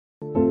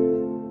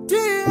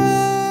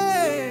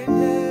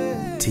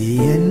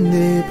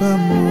Tiende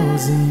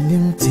pamoja ni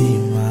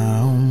mtima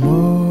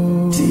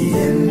umo.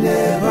 Tiende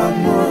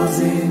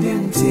pamoja ni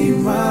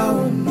mtima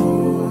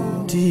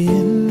umo.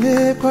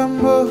 Tiende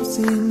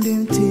pamoja ni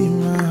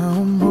mtima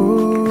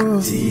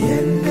umo.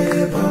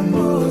 Tiende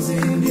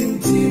pamoja ni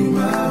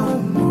mtima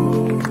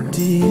umo.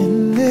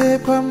 Tiende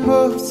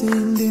pamoja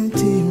ni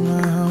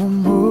mtima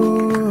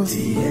umo.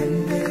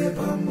 Tiende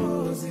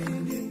pamoja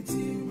ni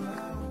mtima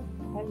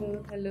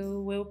umo.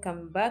 Hello,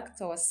 welcome back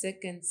to our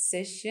second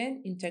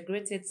session,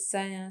 Integrated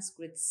Science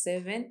Grade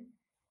 7,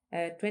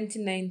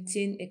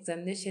 2019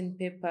 Examination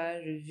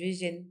Paper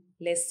Revision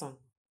Lesson.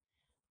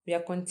 We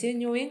are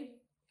continuing.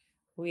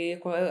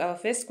 Our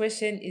first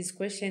question is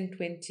question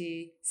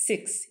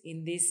 26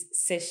 in this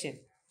session.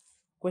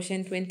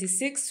 Question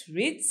 26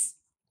 reads,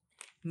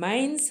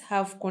 mines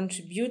have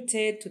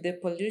contributed to the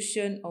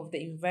pollution of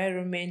the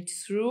environment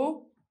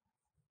through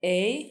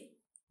A.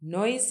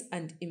 Noise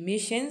and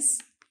emissions,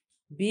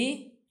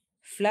 B.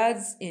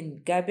 Floods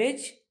and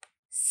garbage,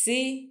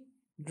 C.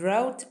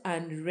 Drought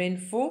and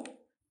rainfall,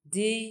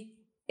 D.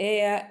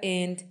 Air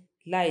and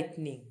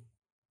lightning.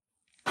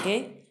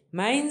 Okay,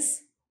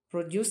 mines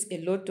produce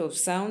a lot of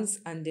sounds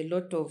and a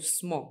lot of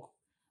smoke.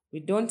 We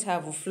don't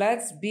have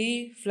floods.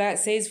 B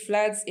says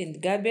floods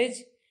and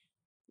garbage.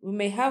 We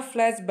may have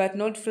floods, but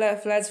not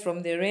floods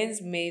from the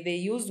rains. May they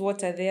use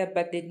water there,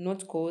 but they did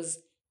not cause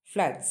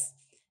floods.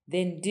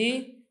 Then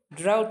D,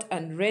 drought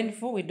and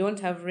rainfall. We don't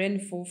have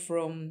rainfall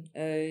from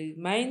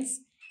mines.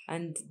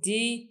 And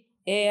D,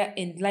 air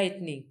and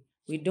lightning.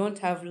 We don't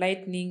have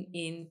lightning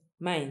in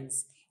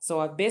mines. So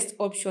our best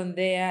option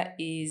there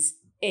is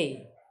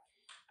A.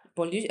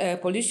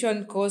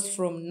 Pollution caused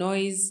from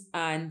noise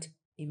and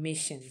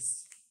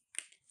emissions.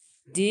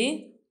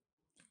 D,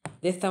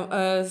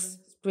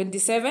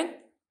 27.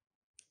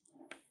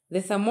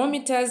 The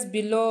thermometers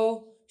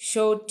below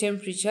show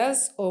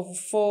temperatures of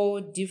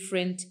 4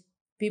 different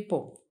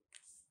people.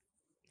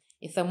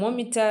 A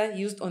thermometer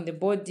used on the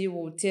body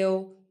will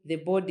tell the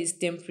body's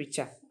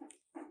temperature.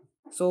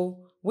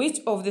 So, which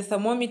of the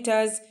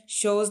thermometers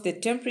shows the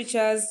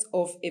temperatures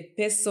of a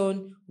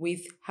person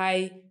with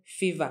high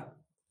fever?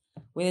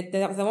 When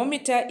the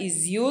thermometer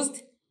is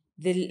used,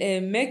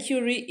 the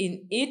mercury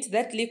in it,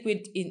 that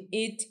liquid in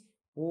it,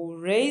 will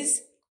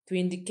raise to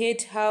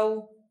indicate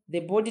how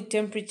the body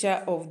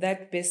temperature of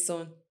that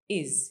person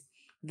is.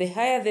 The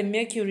higher the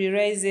mercury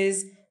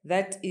rises,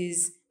 that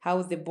is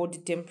how the body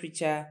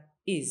temperature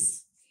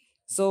is.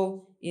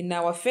 So in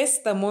our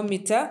first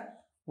thermometer,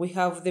 we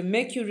have the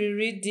mercury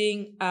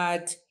reading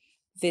at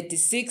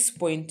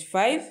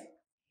 36.5.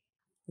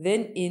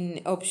 Then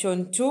in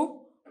option 2,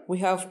 we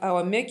have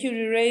our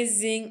mercury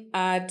rising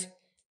at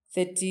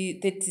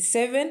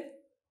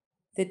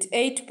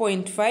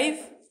 38.5.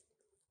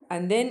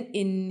 And then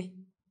in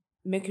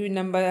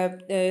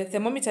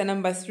thermometer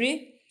number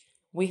 3,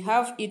 we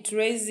have it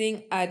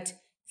rising at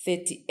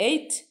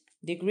 38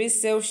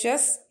 degrees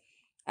Celsius.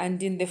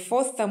 And in the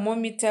fourth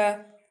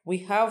thermometer, we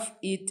have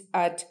it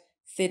at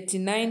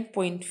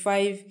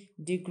 39.5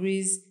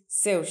 degrees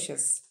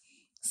Celsius.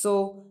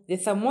 So the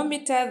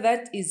thermometer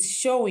that is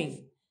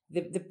showing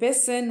the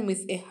person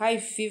with a high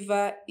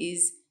fever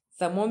is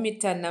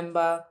thermometer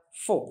number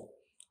 4,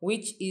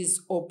 which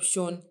is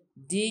option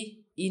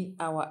D in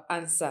our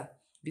answer,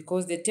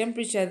 because the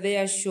temperature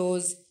there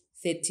shows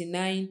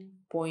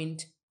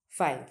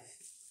 39.5.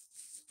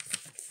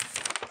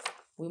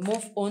 We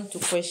move on to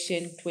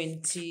question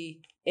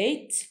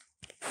 28.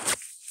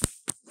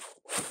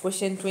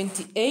 Question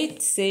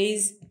 28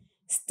 says,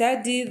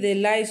 study the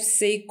life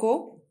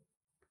cycle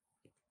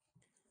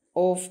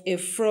of a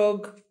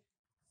frog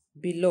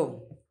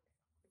below.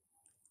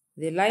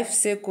 The life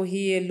cycle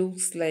here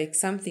looks like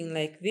something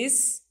like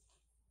this.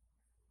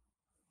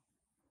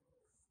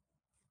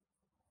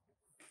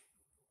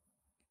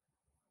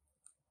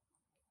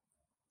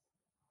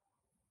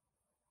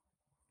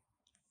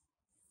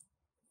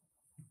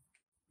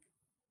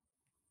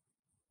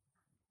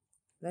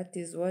 That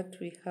is what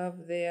we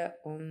have there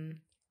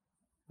on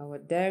our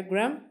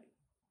diagram.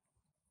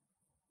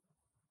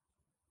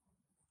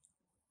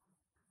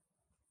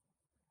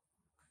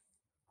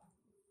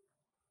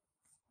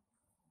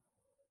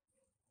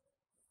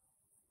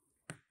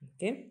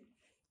 Okay,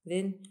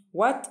 then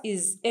what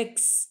is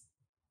X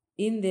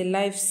in the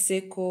life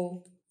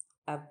cycle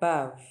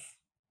above?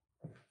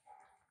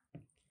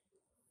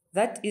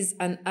 That is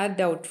an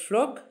adult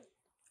frog.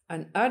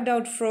 An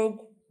adult frog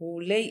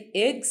will lay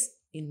eggs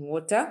in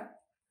water.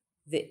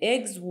 The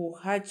eggs will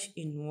hatch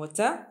in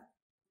water.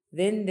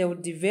 Then they will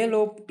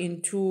develop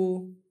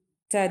into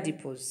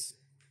tadpoles.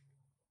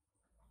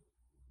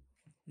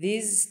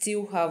 These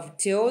still have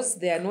tails.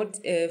 They are not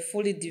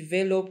fully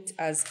developed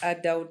as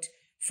adult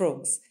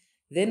frogs.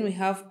 Then we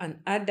have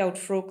an adult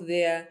frog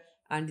there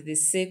and the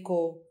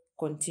cycle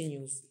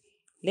continues.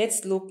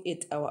 Let's look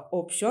at our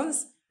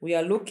options. We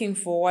are looking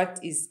for what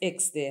is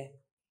X there.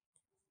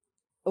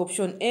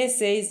 Option A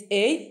says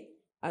A,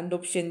 and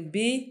option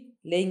B,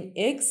 laying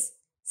eggs,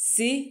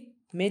 C,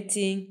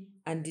 mating,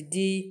 and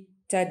D,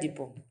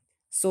 tadpole.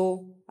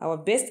 So our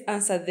best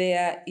answer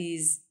there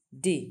is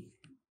D.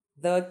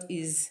 That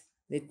is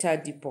the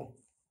tadpole.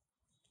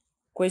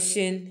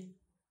 Question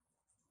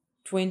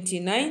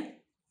 29.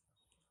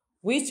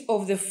 Which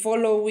of the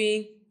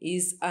following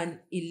is an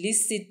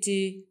illicit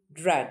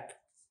drug?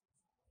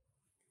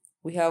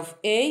 We have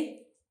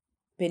A,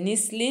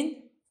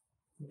 penicillin,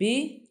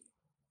 B,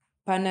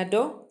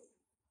 Panadol,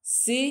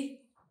 C,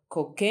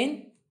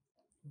 cocaine,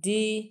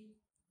 D,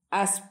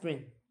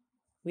 aspirin.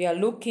 We are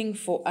looking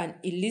for an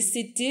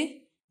illicit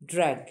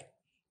drug.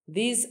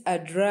 These are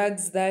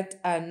drugs that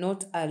are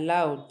not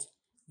allowed.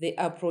 They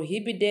are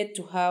prohibited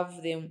to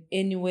have them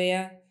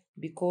anywhere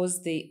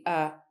because they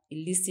are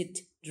illicit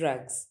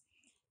drugs.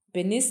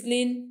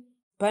 Penicillin,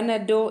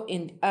 Panadol,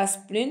 and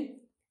aspirin,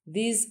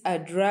 these are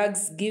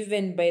drugs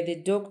given by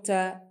the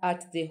doctor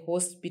at the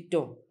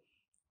hospital.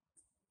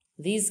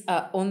 These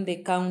are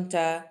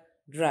on-the-counter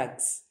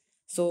drugs.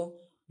 So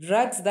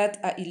drugs that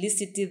are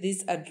illicit,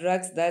 these are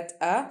drugs that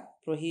are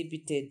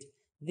prohibited.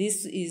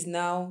 This is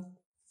now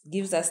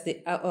gives us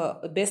the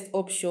best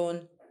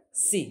option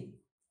C.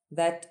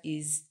 That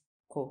is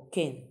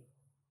cocaine.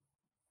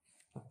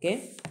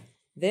 Okay.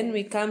 Then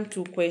we come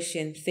to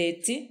question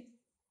 30.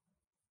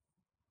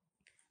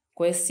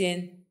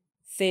 Question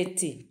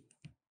 30.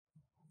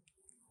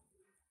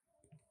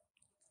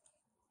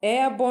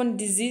 Airborne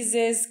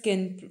diseases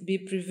can be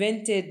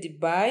prevented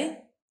by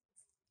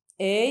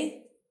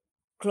A,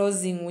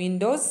 closing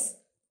windows,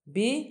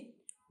 B,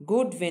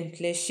 good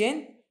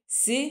ventilation,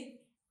 C,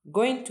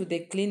 going to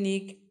the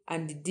clinic,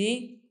 and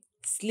D,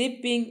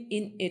 sleeping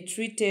in a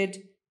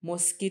treated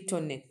mosquito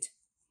net.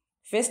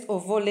 First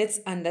of all, let's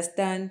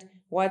understand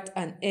what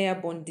an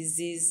airborne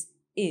disease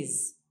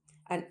is.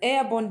 An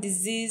airborne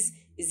disease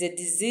is a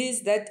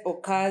disease that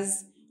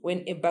occurs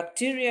when a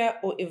bacteria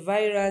or a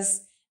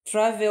virus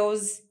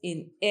travels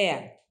in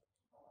air.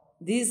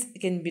 These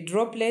can be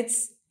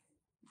droplets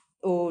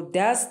or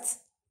dust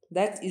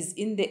that is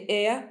in the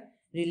air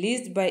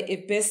released by a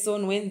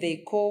person when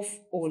they cough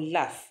or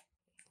laugh.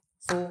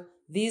 So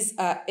these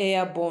are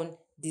airborne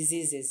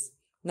diseases.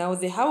 Now,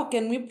 how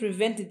can we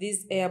prevent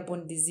these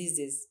airborne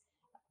diseases?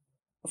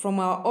 From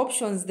our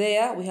options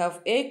there, we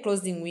have A,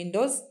 closing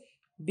windows,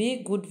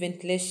 B, good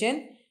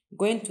ventilation,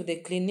 going to the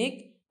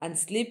clinic, and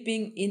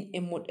sleeping in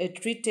a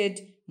treated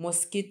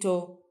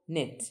mosquito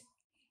net.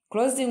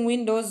 Closing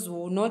windows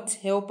will not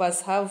help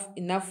us have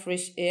enough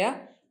fresh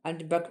air,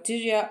 and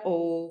bacteria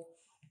or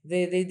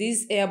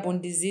this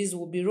airborne disease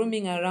will be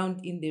roaming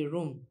around in the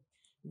room.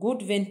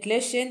 Good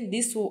ventilation,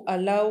 this will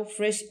allow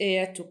fresh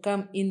air to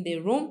come in the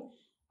room,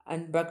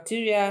 and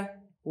bacteria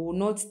will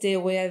not stay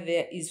where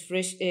there is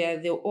fresh air.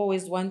 They'll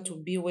always want to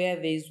be where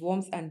there is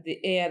warmth and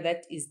the air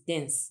that is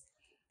dense.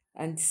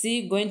 And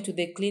C, going to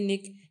the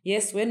clinic.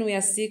 Yes, when we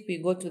are sick, we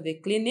go to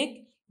the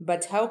clinic,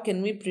 but how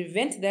can we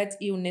prevent that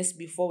illness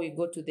before we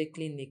go to the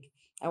clinic?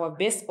 Our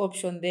best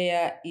option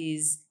there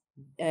is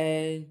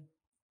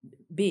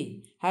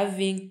B,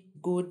 having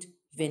good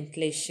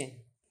ventilation.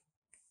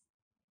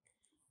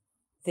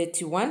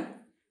 31.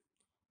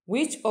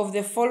 Which of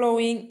the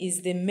following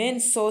is the main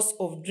source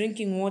of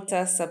drinking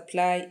water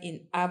supply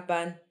in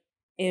urban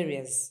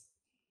areas?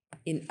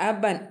 In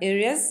urban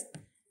areas,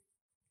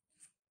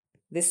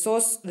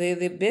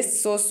 the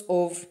best source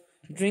of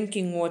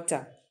drinking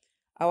water.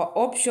 Our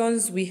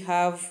options, we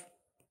have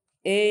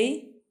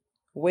A,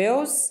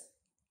 wells,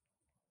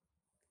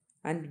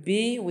 and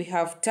B, we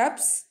have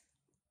taps,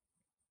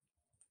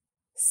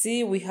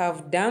 C, we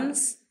have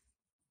dams,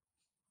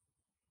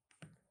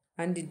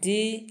 and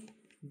D,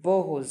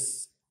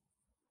 boreholes.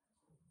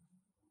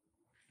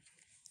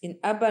 In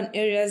urban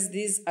areas,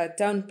 these are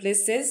town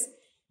places.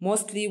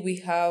 Mostly we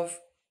have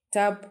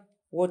tap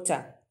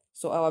water.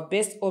 So our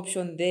best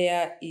option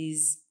there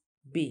is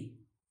B.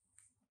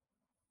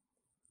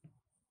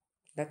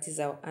 That is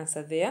our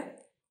answer there.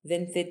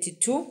 Then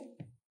 32.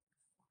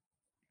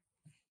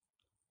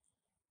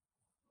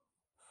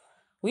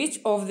 Which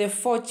of the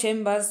 4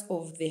 chambers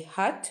of the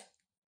heart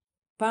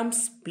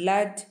pumps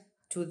blood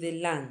to the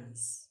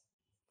lungs?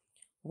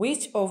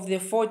 Which of the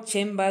 4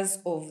 chambers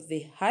of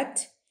the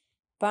heart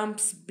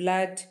pumps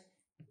blood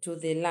to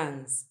the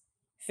lungs?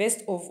 First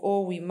of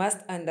all, we must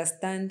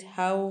understand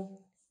how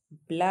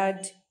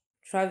blood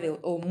travels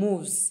or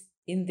moves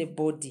in the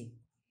body.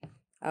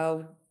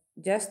 I'll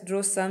just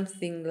draw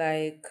something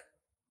like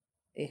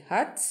a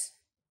heart.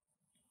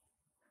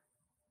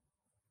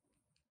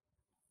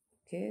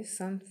 Okay,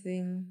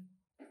 something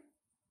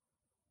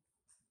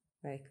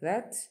like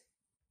that.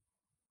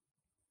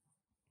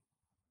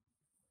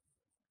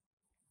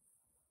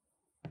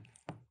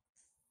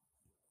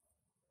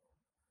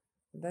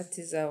 That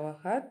is our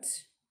heart.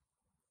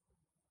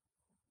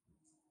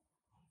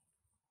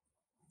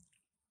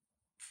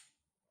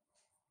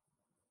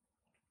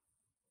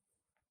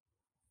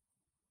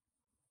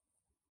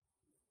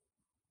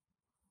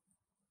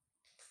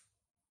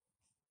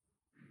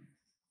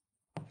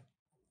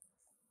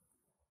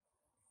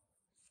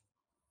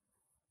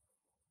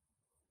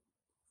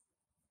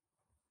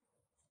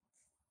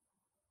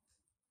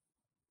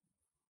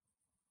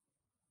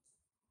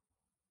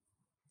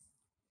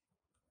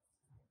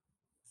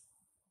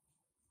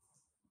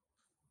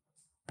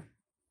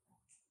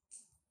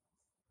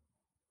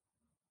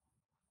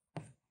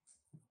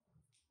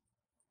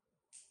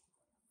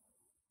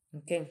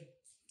 Okay,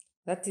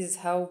 that is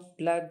how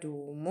blood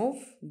will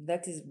move.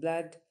 That is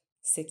blood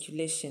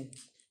circulation.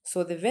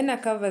 So the vena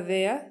cava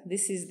there,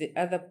 this is the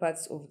other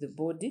parts of the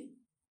body.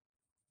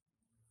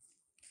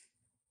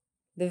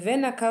 The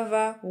vena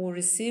cava will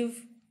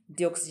receive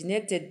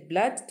deoxygenated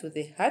blood to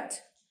the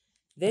heart.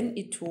 Then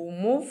it will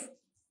move,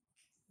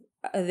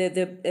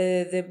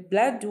 the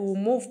blood will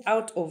move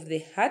out of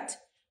the heart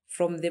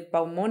from the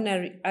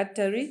pulmonary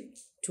artery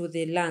to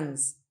the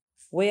lungs,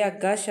 where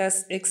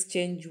gaseous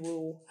exchange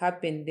will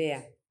happen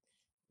there.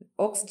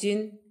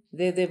 Oxygen,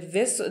 the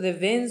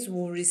veins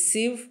will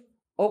receive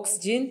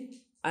oxygen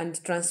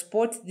and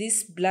transport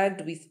this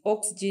blood with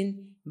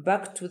oxygen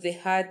back to the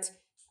heart,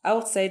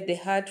 outside the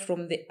heart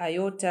from the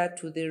aorta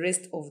to the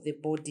rest of the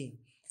body.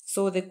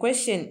 So the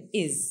question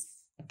is,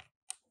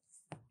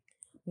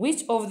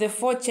 which of the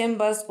four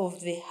chambers of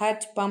the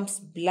heart pumps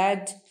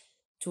blood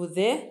to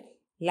the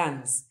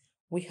lungs?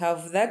 We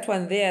have that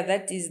one there,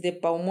 that is the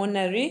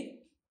pulmonary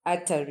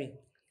artery.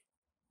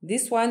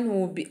 This one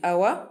will be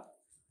our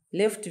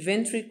left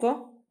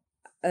ventricle,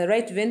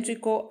 right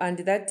ventricle, and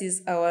that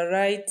is our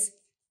right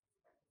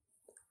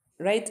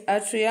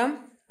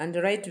atrium and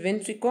right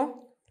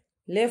ventricle,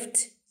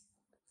 left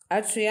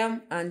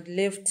atrium and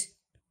left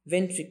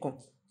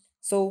ventricle.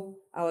 So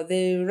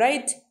the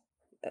right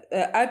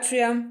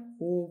atrium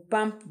will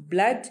pump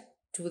blood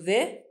to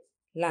the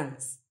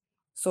lungs.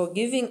 So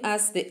giving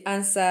us the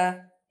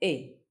answer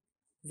A,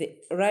 the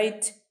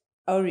right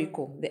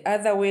auricle. The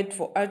other word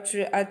for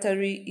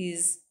artery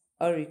is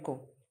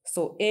auricle.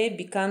 So A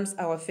becomes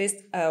our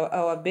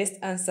best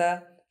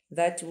answer,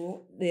 that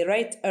the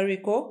right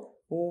auricle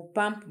will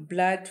pump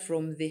blood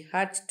from the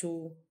heart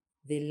to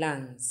the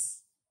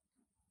lungs.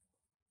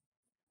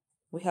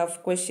 We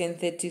have question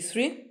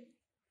 33.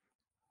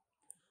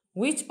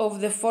 Which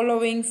of the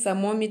following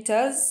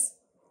thermometers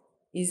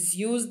is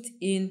used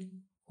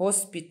in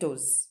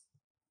hospitals?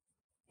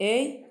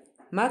 A.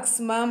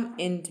 Maximum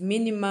and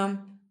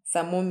minimum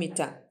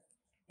thermometer.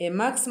 A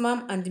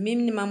maximum and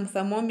minimum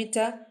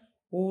thermometer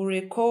will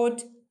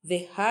record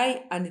the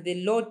high and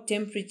the low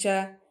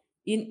temperature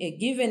in a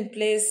given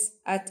place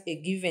at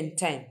a given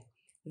time.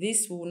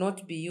 This will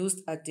not be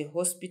used at a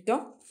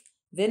hospital.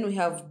 Then we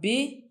have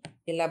B.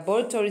 A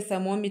laboratory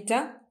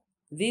thermometer.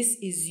 This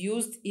is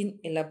used in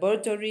a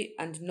laboratory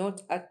and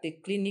not at the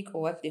clinic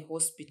or at the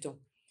hospital.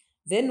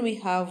 Then we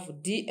have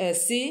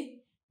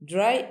C.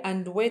 Dry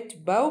and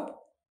wet bulb.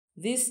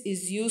 This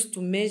is used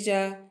to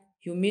measure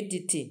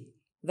humidity.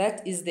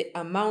 That is the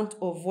amount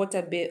of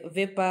water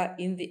vapor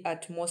in the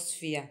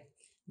atmosphere.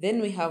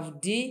 Then we have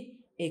D.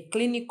 A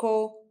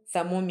clinical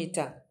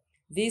thermometer.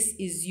 This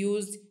is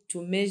used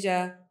to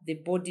measure the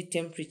body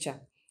temperature.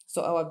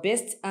 So our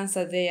best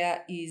answer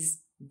there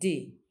is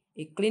D.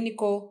 A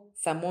clinical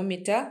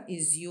thermometer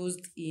is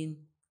used in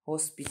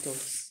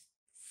hospitals.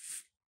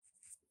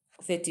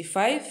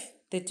 34.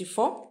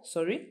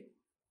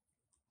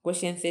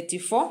 Question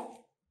 34.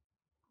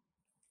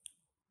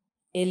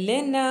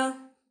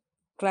 Elena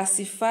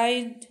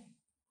classified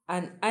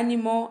an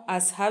animal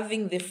as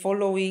having the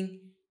following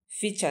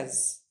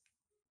features.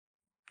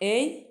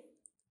 A.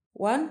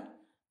 1.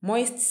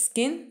 Moist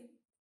skin.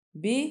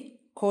 B.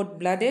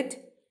 Cold-blooded.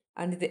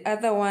 And the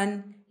other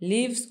one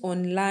lives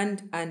on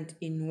land and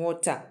in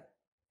water.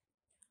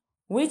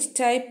 Which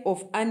type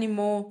of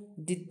animal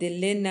did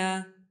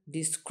Elena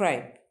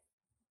describe?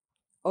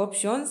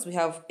 Options, we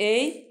have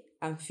A.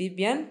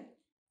 Amphibian,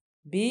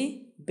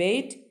 B.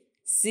 Bird,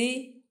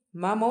 C.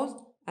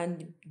 Mammal,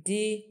 and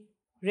D.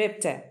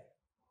 Reptile.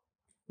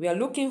 We are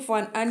looking for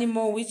an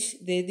animal which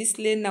this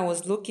Lena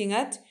was looking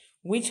at,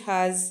 which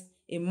has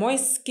a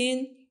moist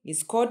skin,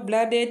 is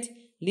cold-blooded,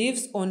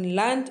 lives on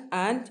land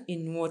and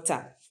in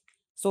water.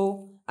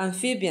 So,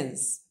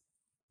 amphibians.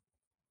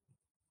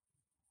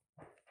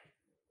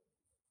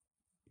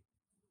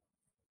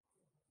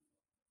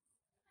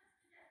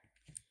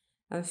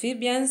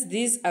 Amphibians,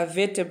 these are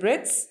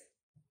vertebrates.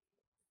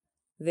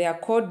 They are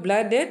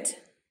cold-blooded.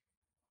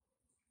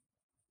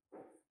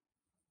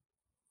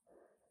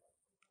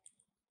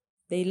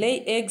 They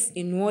lay eggs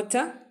in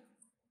water.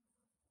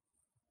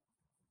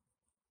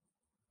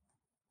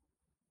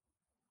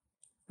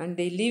 And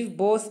they live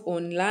both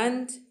on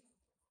land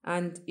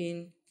and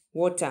in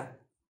water.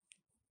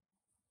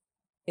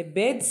 A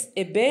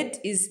bird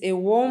is a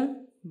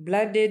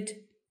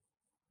warm-blooded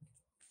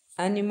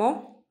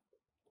animal.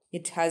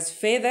 It has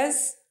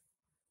feathers.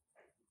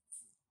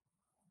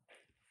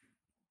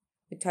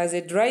 It has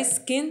a dry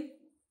skin.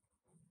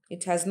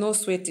 It has no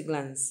sweat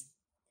glands.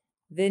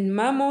 Then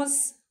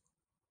mammals,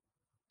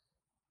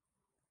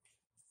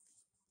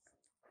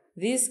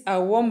 these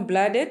are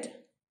warm-blooded.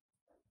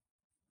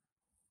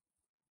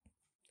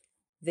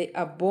 They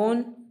are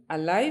born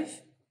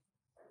alive.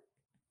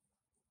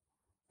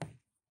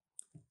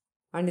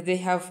 And they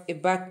have a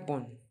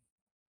backbone.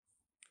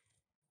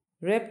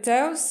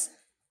 Reptiles,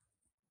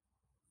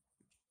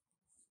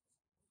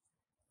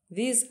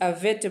 these are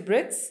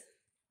vertebrates,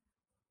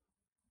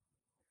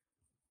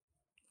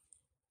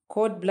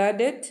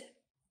 cold-blooded,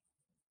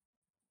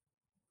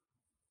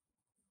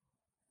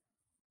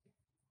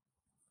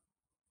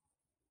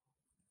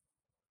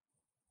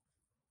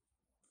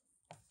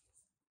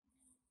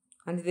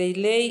 and they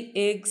lay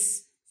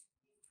eggs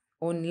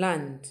on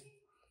land.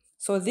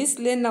 So this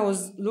learner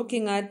was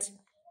looking at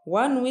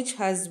one which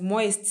has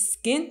moist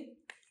skin,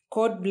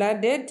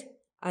 cold-blooded,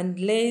 and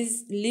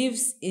lives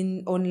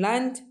on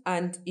land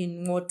and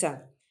in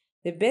water.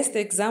 The best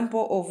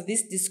example of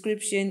this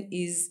description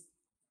is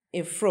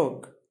a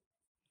frog.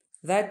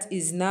 That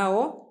is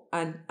now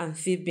an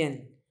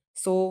amphibian.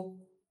 So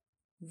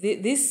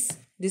this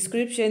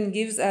description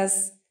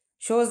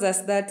shows us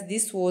that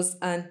this was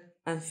an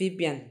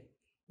amphibian,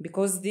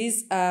 because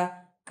these are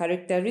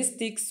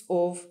characteristics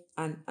of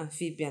an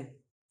amphibian.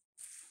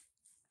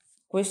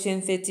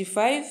 Question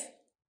 35.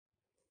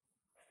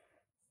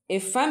 A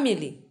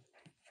family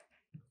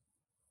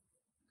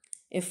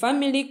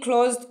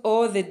closed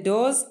all the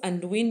doors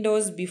and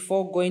windows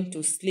before going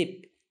to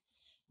sleep,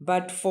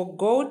 but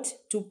forgot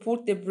to put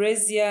out the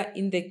brazier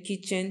in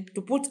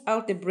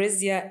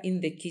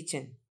the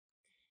kitchen.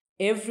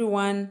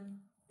 Everyone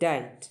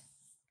died.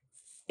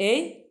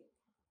 A.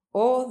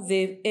 All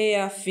the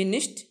air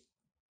finished.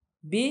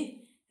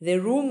 B. The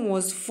room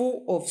was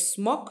full of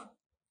smoke.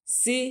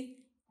 C.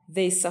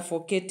 They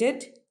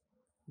suffocated.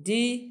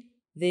 D.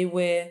 They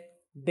were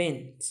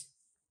burnt.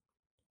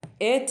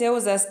 A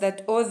tells us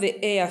that all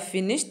the air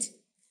finished.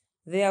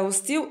 There was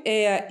still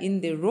air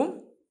in the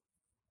room.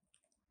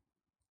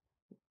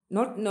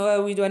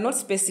 We were not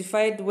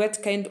specified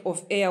what kind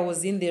of air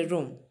was in the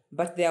room,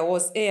 but there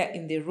was air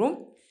in the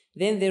room.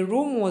 Then the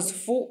room was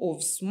full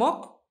of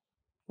smoke.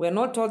 We are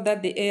not told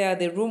that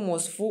the room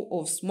was full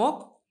of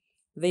smoke.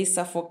 They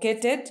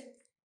suffocated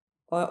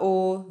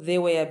or they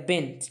were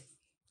burnt.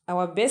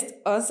 Our best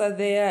answer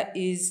there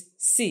is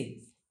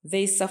C.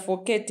 They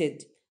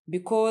suffocated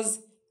because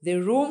the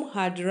room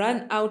had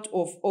run out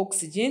of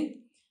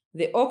oxygen.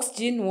 The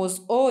oxygen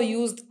was all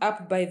used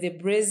up by the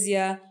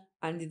brazier,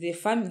 and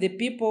the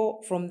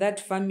people from that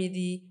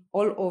family,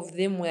 all of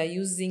them were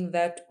using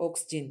that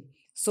oxygen.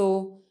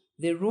 So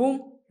the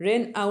room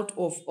ran out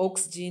of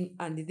oxygen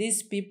and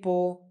these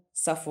people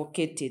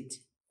suffocated.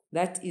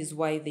 That is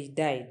why they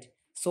died.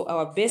 So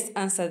our best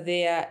answer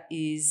there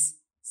is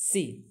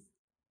C.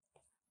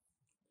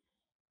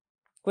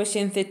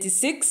 Question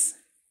 36.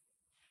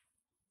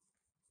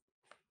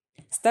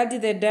 Study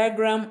the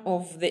diagram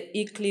of the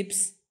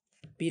eclipse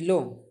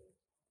below.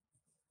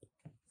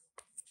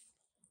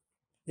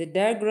 The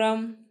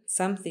diagram,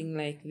 something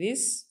like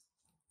this.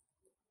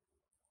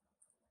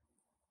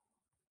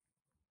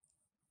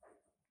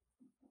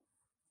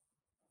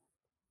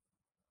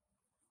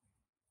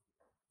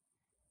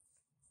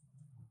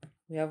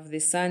 We have the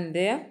sun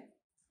there,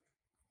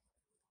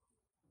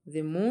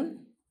 the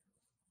moon,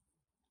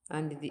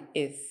 and the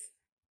earth.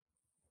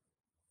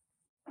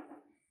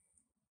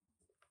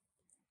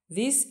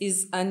 This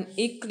is an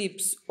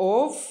eclipse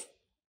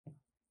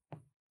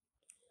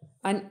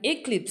an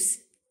eclipse,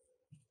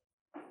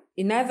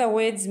 in other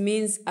words,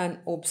 means an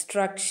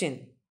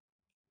obstruction.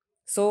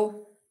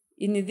 So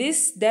in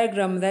this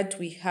diagram that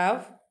we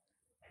have,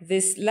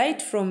 this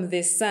light from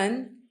the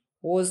sun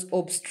was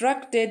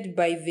obstructed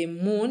by the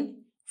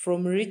moon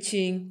from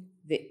reaching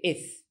the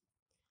earth.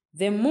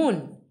 The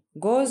moon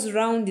goes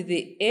round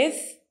the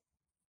earth.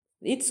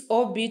 Its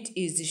orbit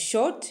is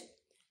short,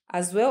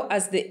 as well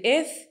as the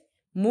earth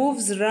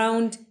moves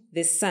round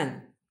the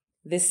sun.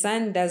 The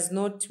sun does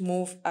not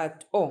move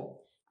at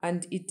all,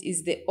 and it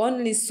is the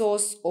only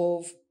source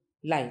of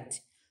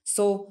light.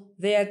 So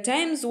there are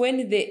times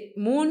when the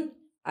moon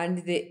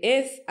and the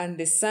earth and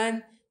the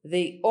sun,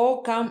 they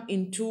all come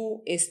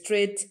into a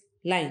straight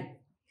line.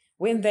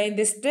 When they're in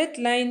the straight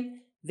line,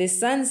 the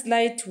sun's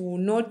light will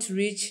not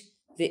reach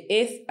the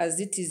earth as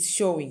it is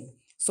showing.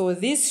 So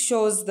this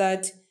shows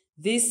that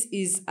this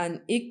is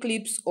an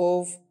eclipse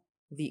of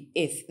the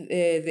earth.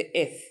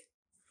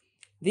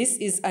 This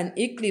is an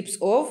eclipse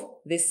of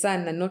the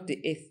sun and not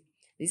the earth.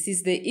 This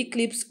is the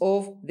eclipse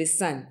of the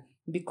sun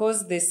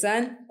because the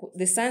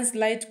sun's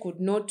light could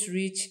not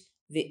reach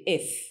the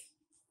earth.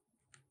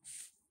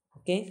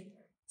 Okay,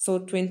 so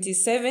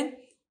 27.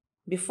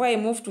 Before I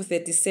move to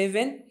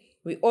 37,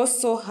 we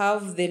also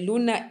have the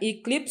lunar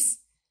eclipse.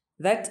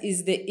 That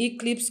is the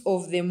eclipse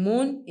of the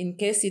moon in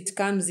case it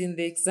comes in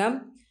the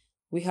exam.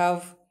 We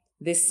have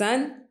the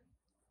sun,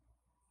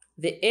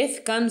 the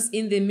earth comes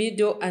in the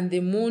middle, and the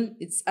moon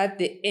is at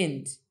the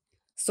end.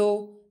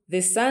 So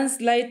the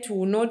sun's light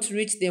will not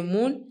reach the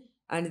moon,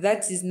 and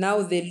that is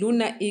now the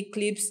lunar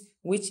eclipse,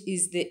 which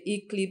is the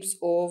eclipse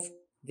of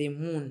the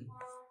moon.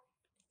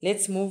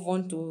 Let's move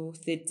on to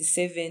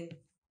 37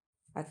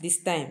 at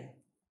this time.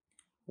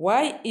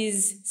 Why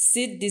is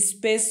seed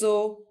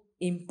dispersal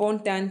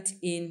important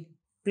in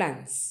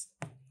plants?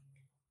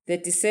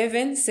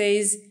 37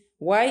 says,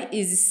 why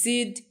is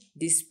seed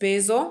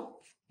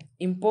dispersal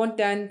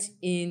important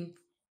in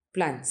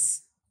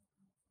plants?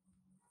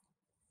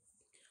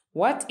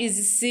 What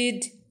is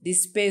seed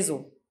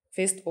dispersal?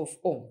 First of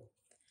all,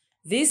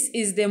 this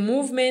is the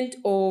movement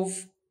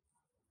of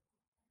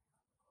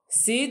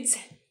seeds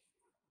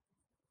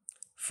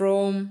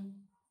from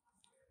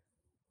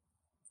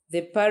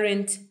the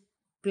parent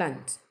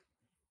plant.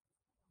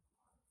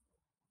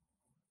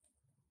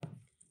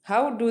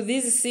 How do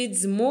these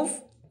seeds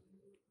move?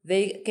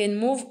 They can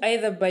move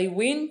either by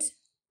wind,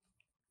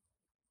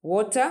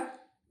 water,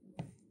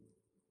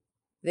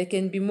 they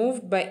can be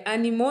moved by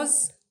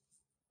animals,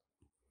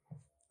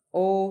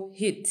 or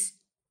heat.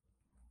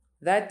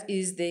 That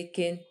is, they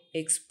can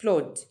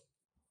explode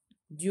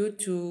due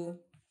to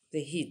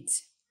the heat.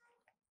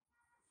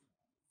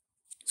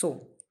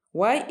 So,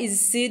 why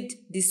is seed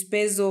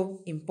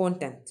dispersal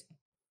important?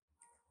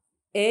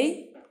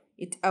 A.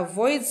 It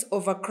avoids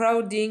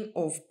overcrowding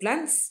of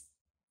plants.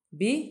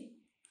 B.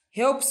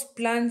 Helps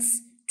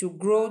plants to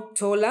grow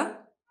taller.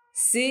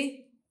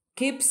 C.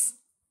 Keeps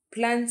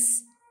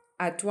plants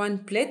at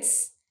one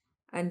place.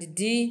 And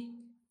D.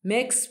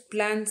 Makes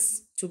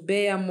plants to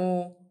bear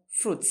more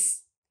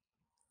fruits.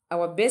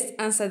 Our best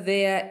answer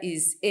there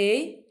is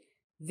A.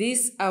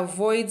 This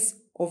avoids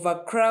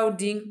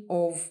overcrowding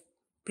of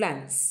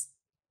plants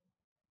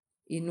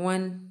in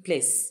one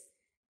place.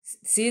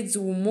 Seeds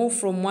will move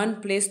from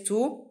one place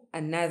to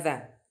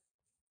another.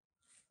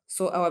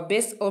 So our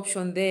best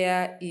option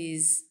there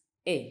is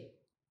A.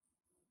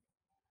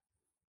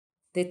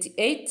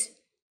 38.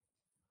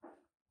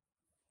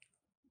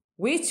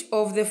 Which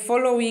of the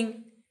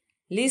following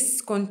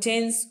lists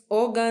contains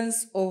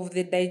organs of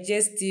the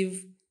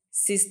digestive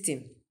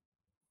system?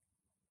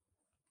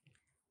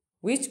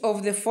 Which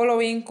of the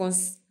following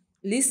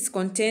lists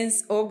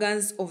contains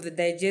organs of the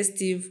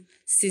digestive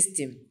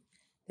system?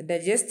 The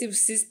digestive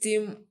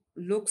system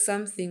looks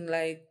something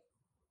like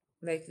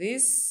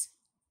this.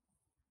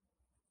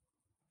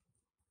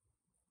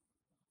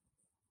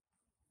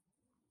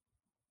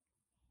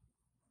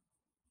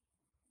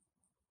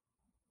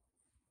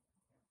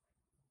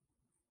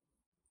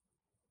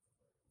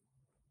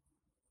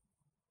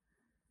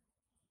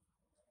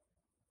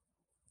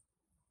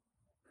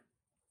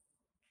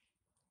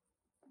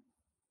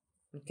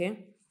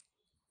 Okay,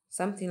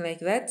 something like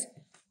that.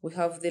 We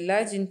have the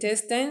large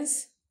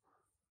intestines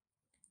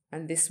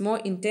and the small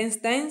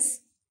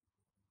intestines.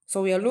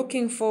 So we are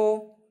looking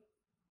for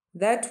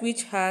that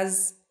which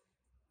has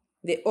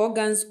the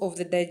organs of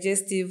the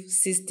digestive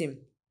system.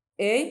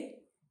 A.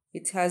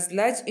 It has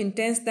large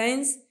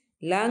intestines,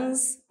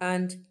 lungs,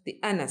 and the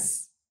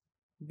anus.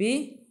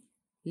 B.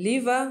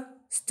 Liver,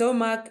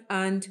 stomach,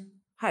 and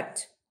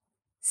heart.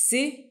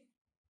 C.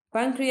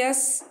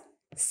 Pancreas,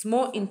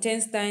 small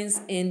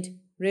intestines, and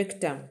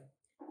rectum.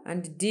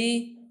 And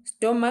D.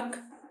 Stomach,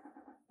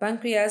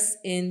 pancreas,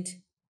 and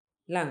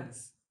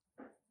lungs.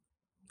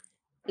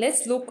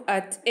 Let's look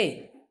at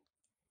A.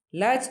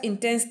 Large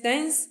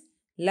intestines,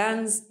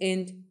 lungs,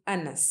 and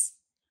anus.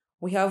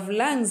 We have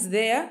lungs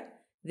there.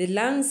 The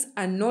lungs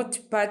are not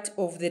part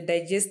of the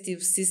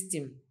digestive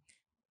system.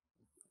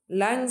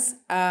 Lungs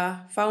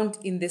are found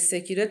in the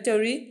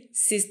circulatory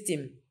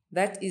system.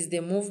 That is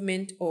the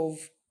movement of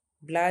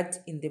blood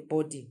in the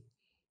body.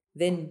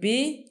 Then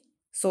B,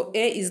 so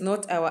A is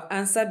not our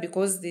answer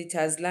because it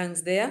has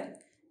lungs there.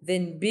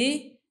 Then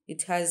B,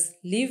 it has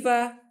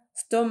liver,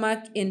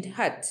 stomach, and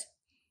heart.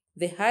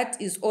 The heart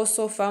is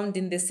also found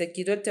in the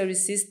circulatory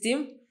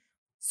system.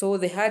 So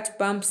the heart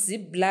pumps the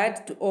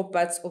blood to all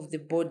parts of the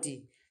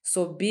body.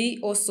 So B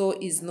also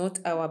is not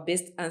our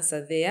best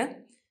answer there.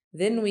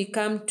 Then we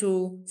come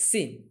to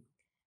C.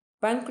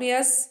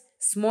 Pancreas,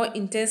 small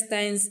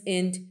intestines,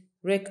 and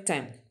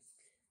rectum.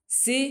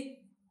 C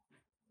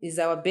is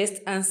our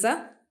best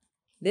answer.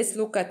 Let's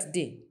look at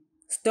D.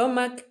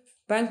 Stomach,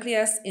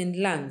 pancreas, and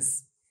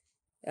lungs.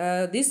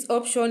 This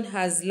option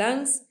has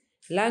lungs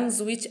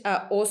which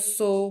are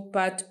also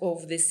part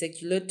of the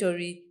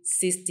circulatory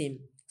system.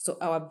 So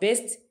our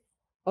best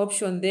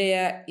option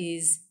there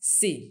is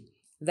C.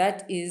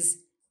 That is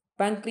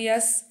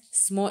pancreas,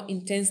 small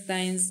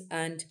intestines,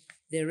 and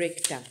the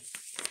rectum.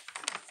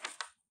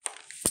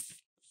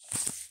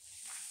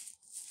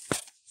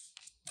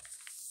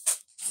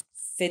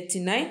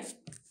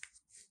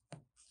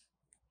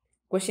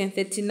 Question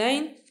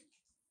 39.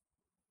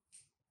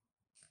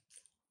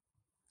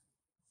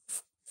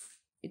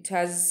 It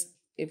has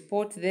a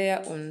pot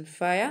there on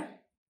fire.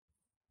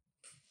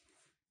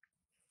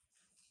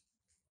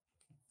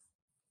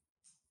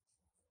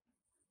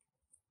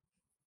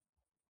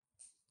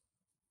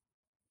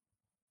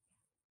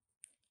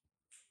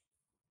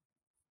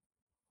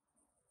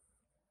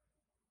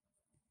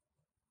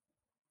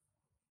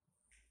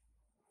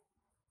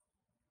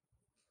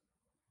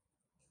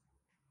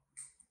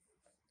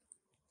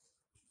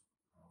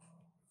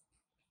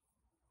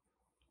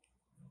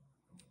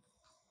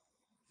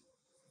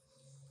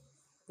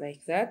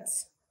 Like that.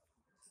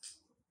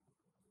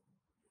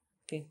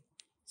 Okay.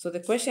 So the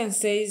question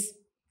says,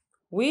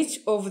 which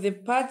of the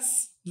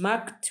parts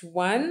marked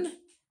 1,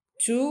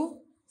 2,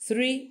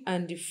 3,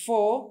 and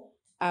 4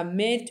 are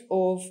made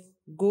of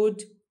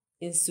good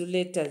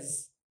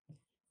insulators?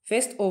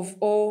 First of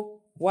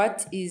all,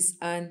 what is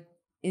an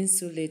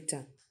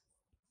insulator?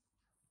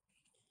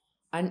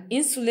 An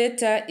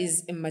insulator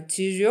is a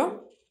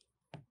material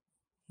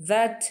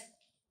that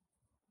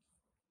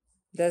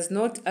does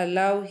not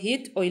allow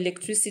heat or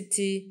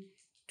electricity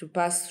to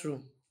pass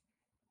through.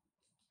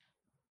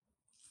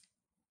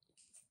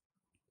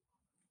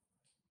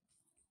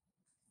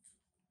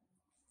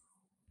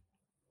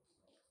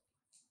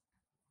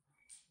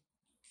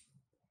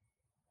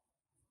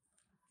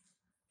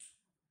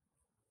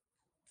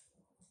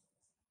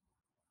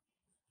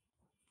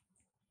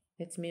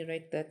 Let me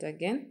write that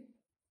again.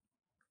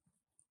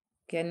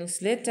 Okay, an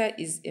insulator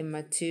is a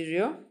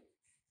material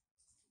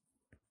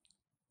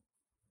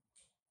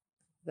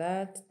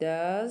that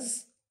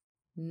does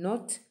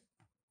not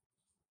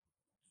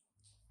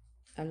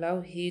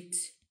allow heat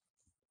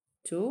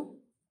to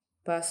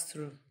pass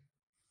through.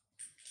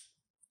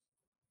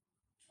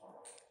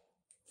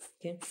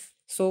 Okay,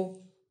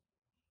 so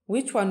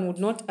which one would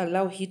not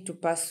allow heat to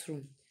pass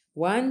through?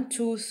 1,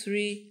 2,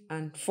 3,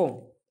 and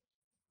 4.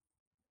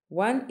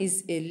 1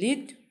 is a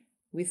lid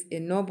with a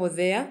knob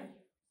there,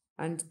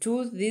 and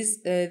 2,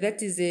 that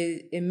is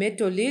a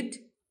metal lid.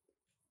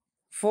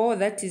 4,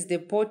 that is the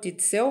pot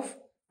itself,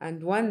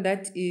 and 1,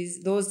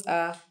 those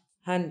are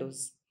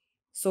handles.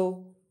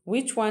 So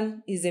which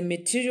one is a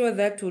material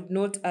that would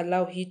not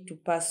allow heat to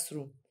pass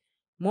through?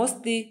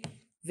 Mostly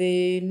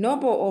the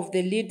knob of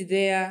the lid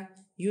there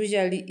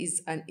usually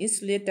is an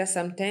insulator.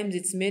 Sometimes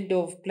it's made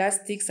of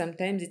plastic,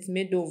 sometimes it's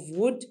made of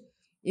wood,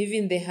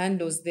 even the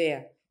handles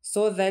there,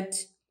 so that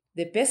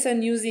the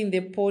person using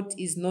the pot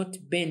is not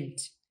bent.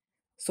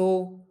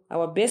 So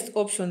our best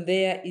option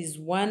there is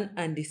 1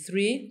 and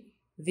 3.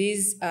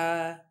 These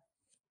are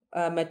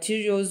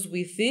materials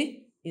with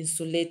the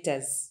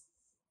insulators.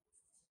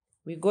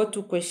 We go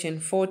to question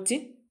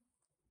 40.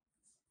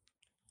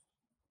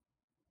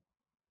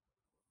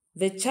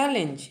 The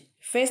challenge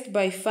faced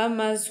by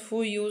farmers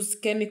who use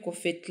chemical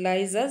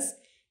fertilizers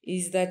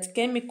is that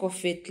chemical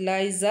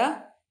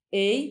fertilizer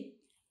A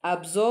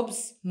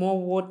absorbs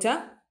more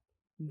water,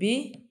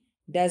 B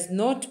does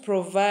not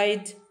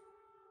provide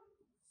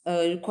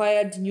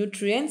required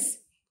nutrients,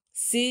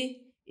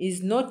 C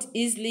is not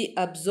easily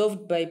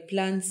absorbed by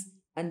plants,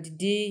 and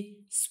D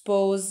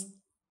spoils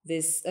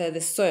the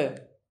soil.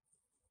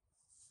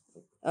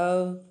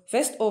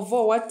 First of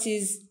all, what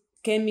is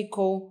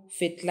chemical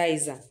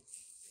fertilizer?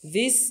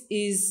 This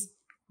is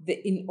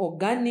the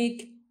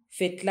inorganic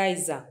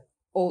fertilizer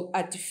or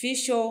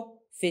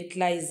artificial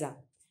fertilizer.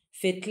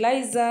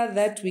 Fertilizer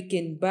that we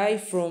can buy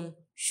from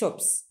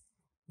shops.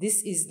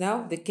 This is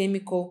now the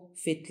chemical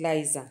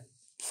fertilizer.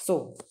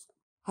 So,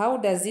 how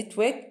does it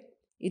work?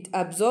 It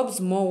absorbs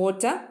more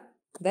water.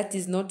 That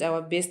is not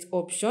our best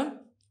option.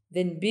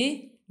 Then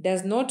B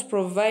does not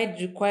provide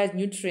required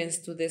nutrients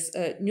to this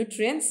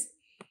nutrients.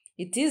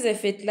 It is a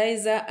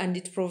fertilizer and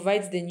it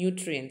provides the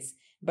nutrients,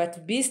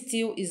 but B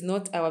still is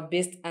not our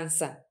best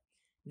answer.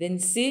 Then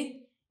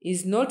C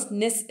is not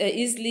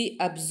easily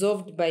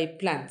absorbed by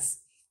plants.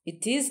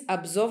 It is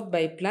absorbed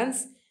by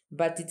plants,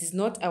 but it is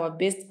not our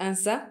best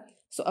answer.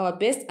 So our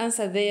best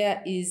answer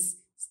there is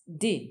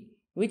D,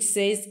 which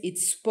says it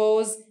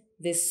spoils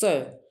the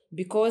soil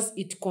because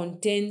it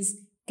contains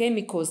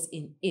chemicals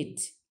in it.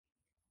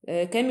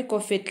 Chemical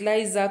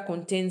fertilizer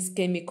contains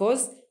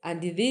chemicals,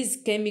 and these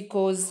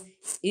chemicals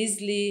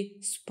easily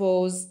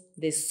spoils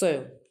the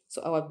soil.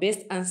 So our best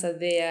answer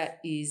there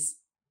is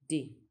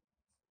D.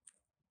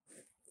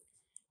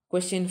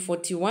 Question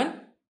 41.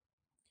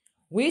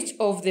 Which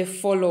of the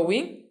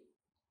following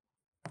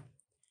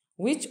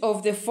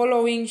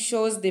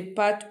shows the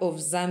part of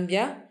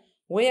Zambia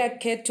where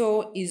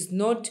cattle is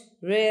not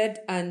reared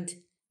and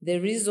the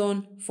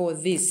reason for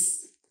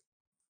this?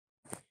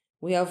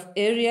 We have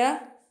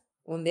area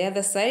on the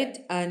other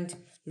side and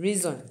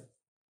reason.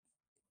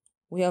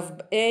 We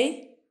have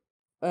A,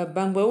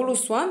 Bangweulu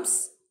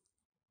swamps.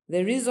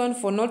 The reason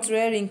for not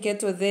rearing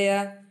cattle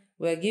there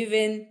were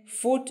given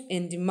foot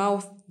and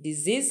mouth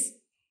disease.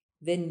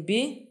 Then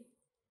B,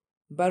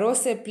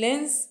 Barose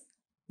plains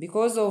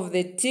because of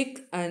the tick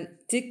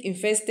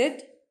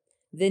infested.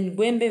 Then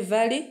Gwembe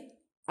Valley,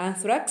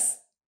 anthrax.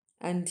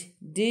 And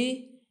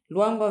D,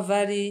 Luangwa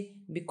Valley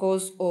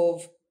because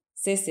of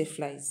tsetse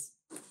flies.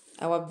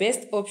 Our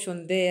best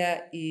option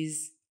there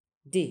is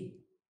D.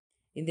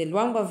 In the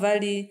Luangwa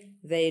Valley,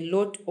 there are a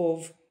lot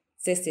of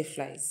tsetse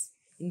flies.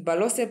 In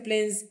Barose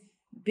plains,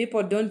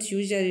 people don't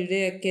usually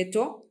rear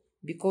cattle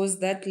because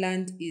that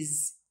land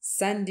is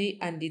sandy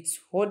and it's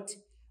hot.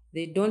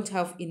 They don't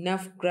have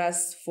enough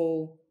grass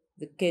for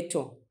the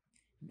cattle.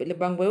 The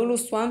Bangweulu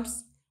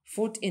swamps,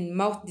 foot and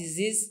mouth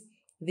disease,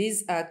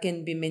 these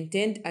can be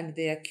maintained and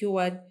they are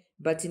cured.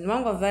 But in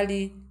Luangwa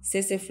Valley,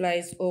 tsetse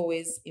flies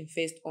always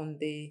infest on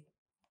the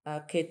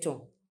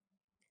cattle.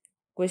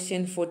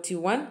 Question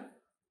 41.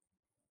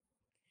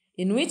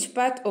 In which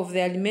part of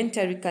the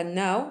alimentary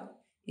canal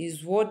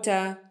is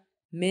water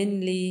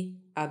mainly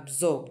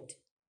absorbed?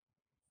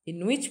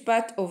 In which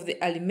part of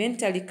the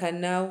alimentary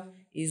canal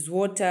is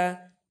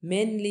water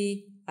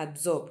mainly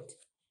absorbed?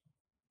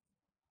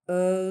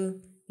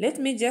 Let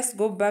me just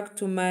go back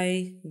to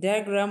my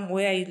diagram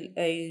where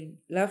I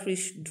roughly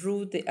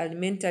drew the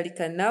alimentary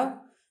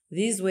canal.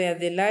 These were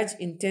the large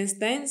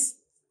intestines.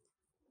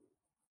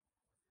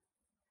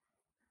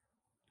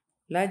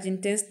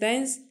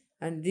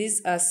 And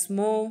these are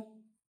small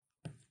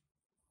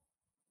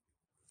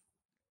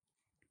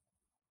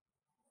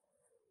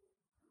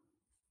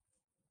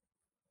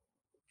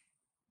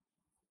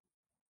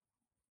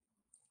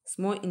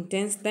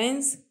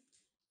intestines,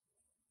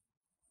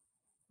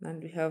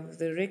 and we have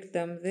the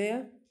rectum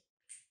there.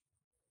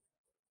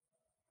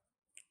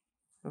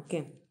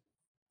 Okay,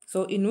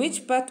 So in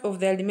which part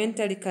of the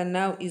alimentary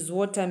canal is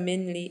water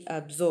mainly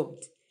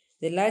absorbed?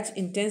 The large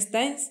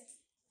intestines.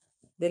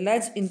 The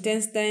large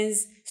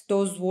intestines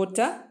stores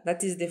water.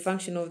 That is the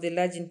function of the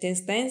large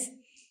intestines.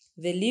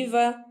 The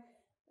liver,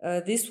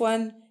 this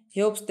one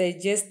helps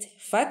digest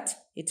fat.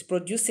 It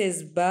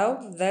produces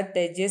bile that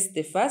digests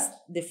the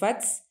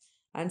fats.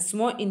 And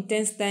small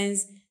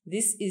intestines,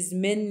 this is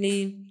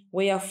mainly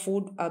where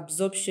food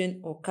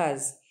absorption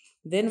occurs.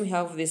 Then we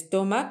have the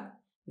stomach.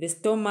 The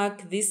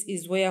stomach, this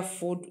is where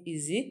food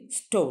is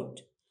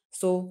stored.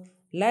 So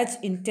large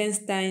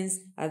intestines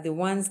are the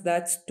ones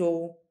that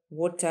store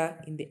water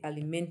in the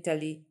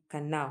alimentary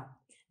canal.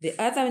 The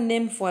other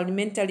name for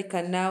alimentary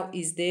canal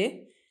is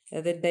the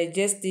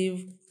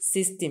digestive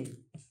system.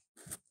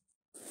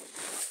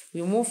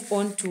 We move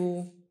on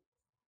to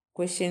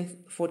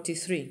question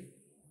 43.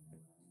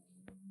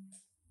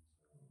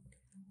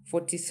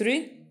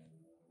 43.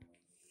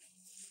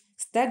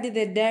 Study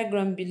the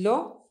diagram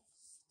below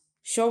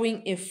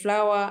showing a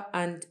flower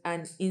and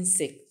an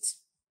insect.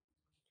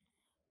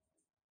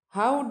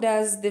 How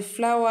does the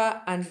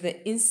flower and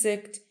the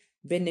insect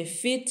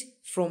benefit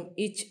from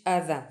each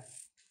other?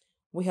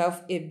 We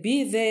have a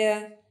bee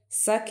there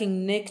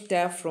sucking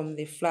nectar from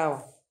the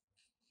flower.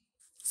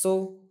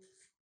 So,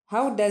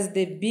 how does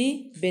the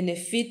bee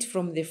benefit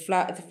from the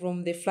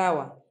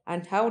flower?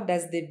 And how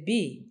does the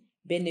bee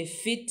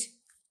benefit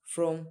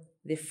from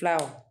the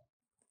flower?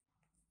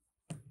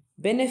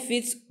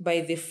 Benefits by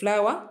the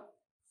flower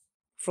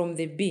from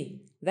the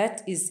bee.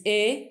 That is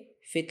A,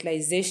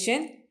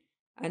 fertilization.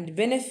 And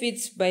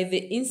benefits by the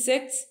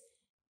insects,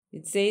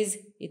 it says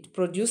it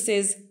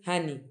produces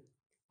honey.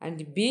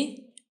 And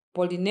B,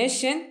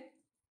 pollination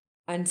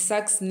and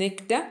sucks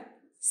nectar.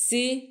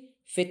 C,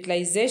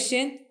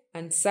 fertilization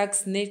and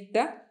sucks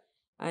nectar.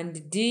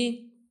 And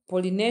D,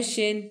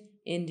 pollination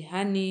and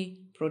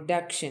honey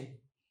production.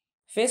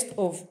 First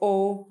of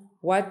all,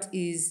 what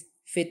is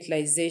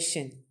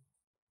fertilization?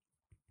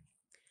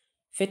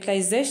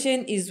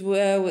 Fertilization is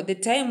the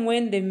time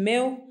when the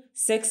male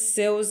sex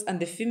cells and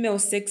the female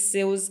sex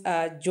cells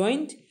are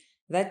joined.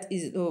 That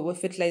is where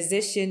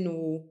fertilization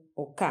will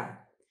occur.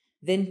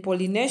 Then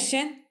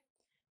pollination.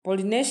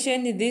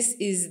 Pollination, this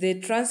is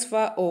the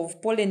transfer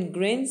of pollen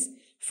grains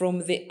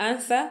from the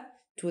anther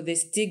to the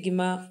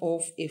stigma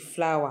of a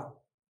flower.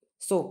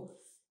 So,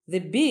 the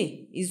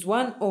bee is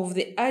one of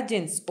the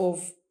agents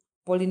of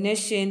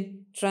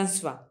pollination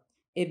transfer.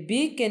 A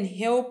bee can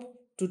help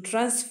to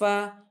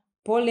transfer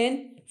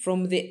pollen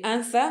from the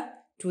anther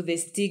to the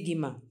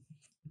stigma.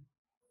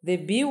 The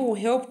bee will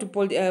help to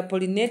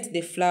pollinate the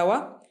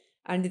flower,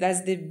 and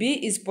as the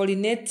bee is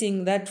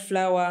pollinating that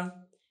flower,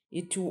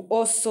 it will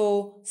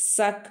also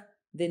suck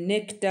the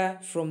nectar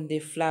from the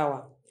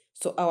flower.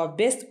 So our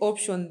best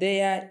option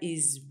there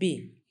is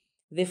B.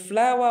 The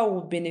flower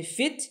will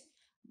benefit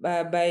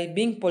by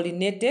being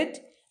pollinated,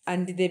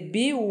 and the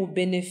bee will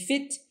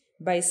benefit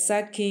by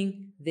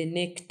sucking the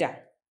nectar.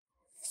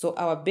 So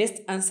our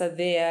best answer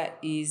there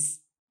is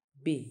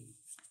B.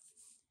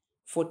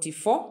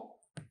 44.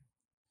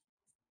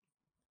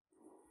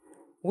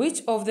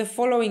 Which of the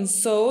following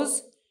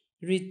soils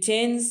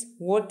retains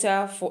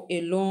water for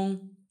a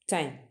long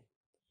time?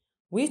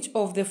 Which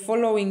of the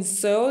following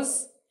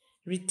soils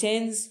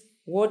retains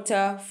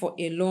water for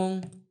a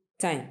long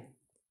time?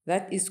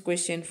 That is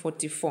question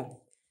 44.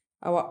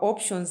 Our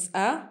options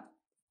are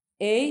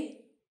A,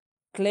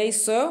 clay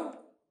soil,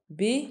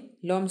 B,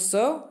 loam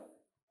soil,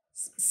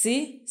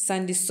 C,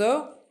 sandy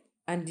soil,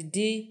 and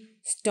D,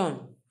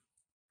 stone.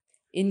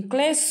 In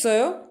clay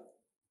soil,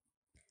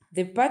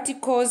 the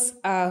particles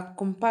are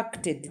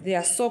compacted. They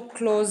are so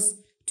close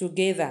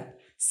together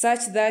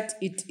such that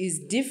it is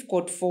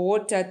difficult for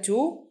water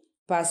to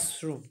pass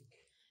through.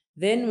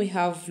 Then we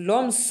have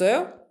loam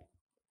soil.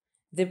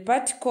 The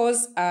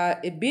particles are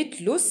a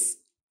bit loose.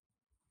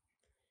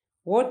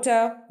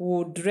 Water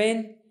will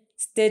drain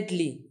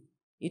steadily.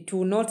 It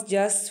will not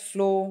just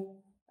flow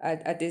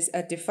at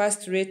a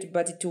fast rate,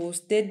 but it will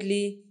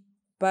steadily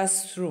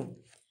pass through.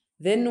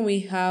 Then we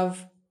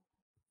have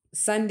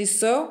sandy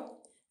soil.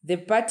 The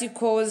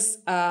particles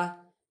are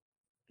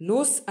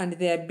loose and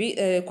they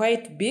are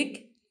quite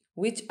big,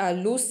 which are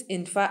loose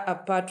and far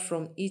apart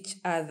from each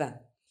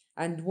other.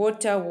 And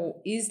water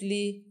will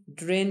easily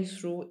drain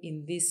through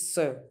in this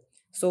soil.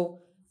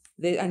 So,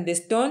 the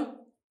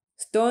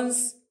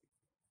stones,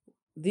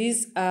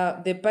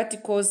 the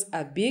particles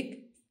are big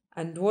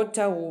and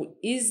water will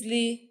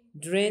easily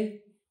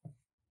drain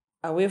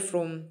away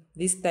from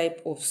this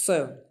type of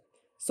soil.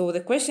 So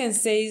the question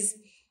says,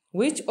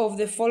 which of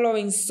the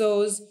following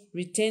soils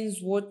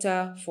retains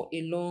water for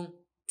a long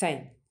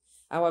time?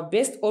 Our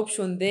best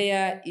option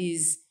there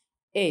is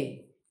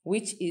A,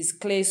 which is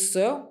clay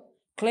soil.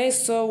 Clay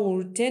soil will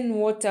retain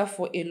water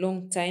for a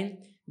long time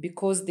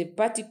because the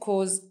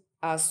particles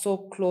are so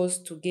close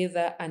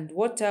together and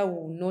water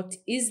will not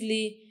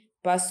easily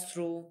pass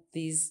through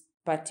these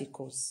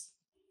particles.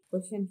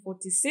 Question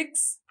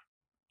 46.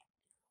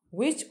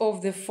 Which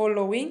of the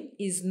following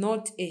is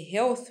not a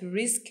health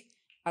risk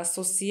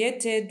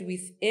associated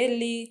with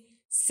early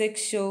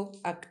sexual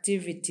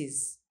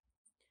activities?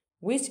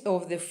 Which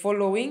of the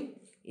following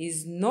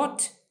is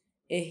not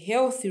a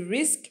health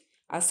risk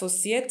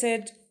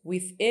associated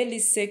with early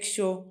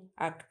sexual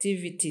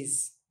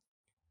activities?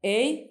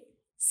 A.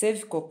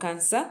 Cervical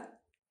cancer.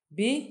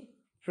 B.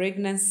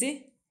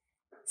 Pregnancy.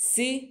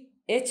 C.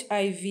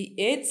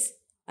 HIV/AIDS.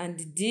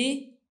 And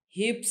D.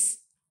 Hips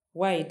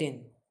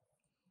widen.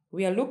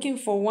 We are looking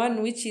for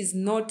one which is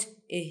not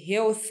a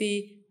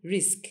healthy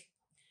risk.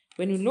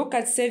 When we look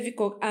at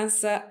cervical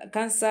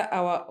cancer,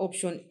 our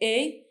option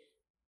A,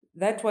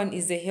 that one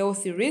is a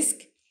healthy risk.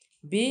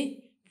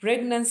 B,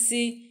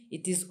 pregnancy,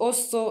 it is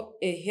also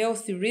a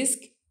healthy risk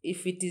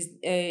if it is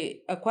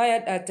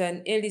acquired at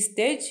an early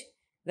stage,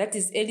 that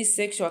is early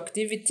sexual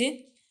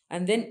activity.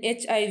 And then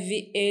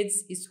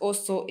HIV/AIDS is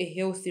also a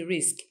healthy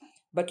risk.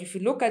 But if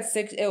you look at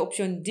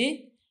option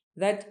D,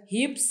 that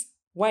hips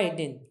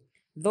widen,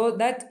 though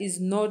that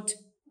is not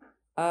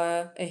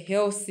a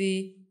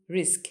healthy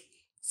risk.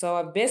 So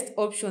our best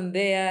option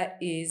there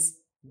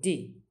is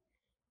D.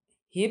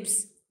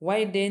 Hips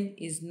widen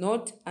is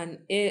not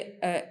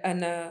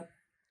a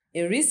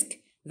risk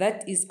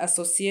that is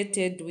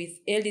associated with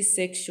early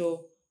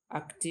sexual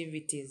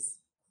activities.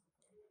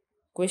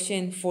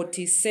 Question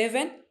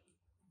 47.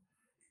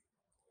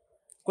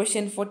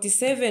 Question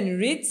 47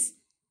 reads,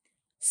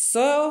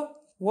 soil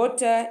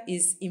water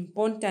is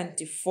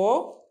important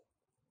for.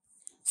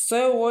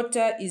 Soil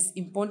water is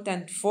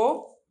important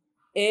for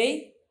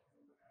A,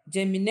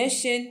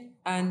 germination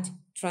and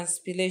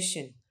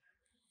transpilation.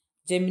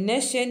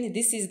 Germination,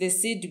 this is the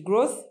seed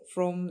growth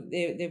from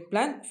the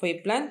plant, for a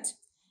plant.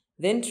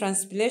 Then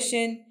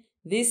transpilation,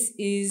 this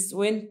is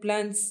when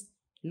plants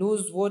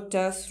lose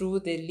water through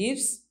the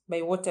leaves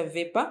by water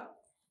vapor.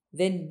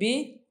 Then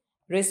B,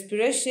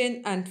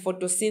 respiration and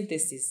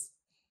photosynthesis.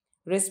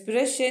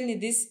 Respiration,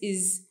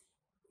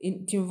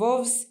 it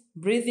involves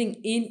breathing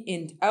in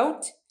and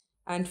out.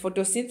 And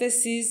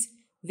photosynthesis,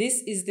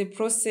 this is the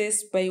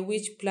process by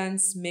which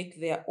plants make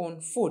their own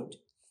food.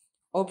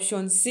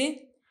 Option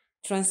C,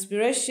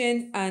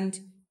 transpiration and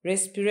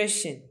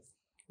respiration.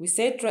 We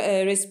say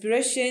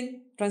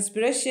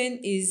transpiration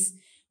is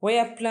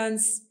where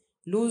plants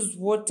lose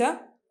water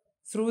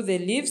through the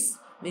leaves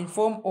in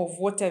form of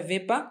water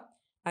vapor,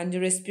 and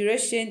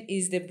respiration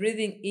is the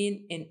breathing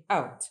in and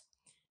out.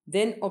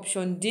 Then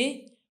option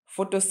D,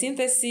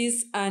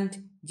 photosynthesis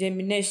and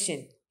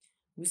germination.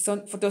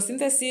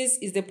 Photosynthesis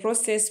is the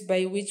process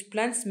by which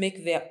plants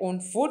make their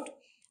own food,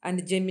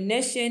 and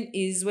germination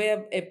is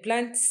where a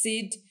plant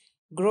seed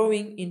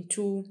growing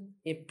into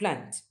a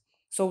plant.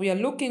 So we are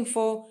looking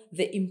for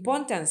the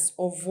importance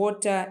of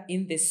water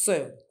in the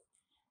soil.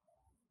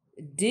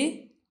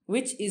 D,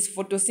 which is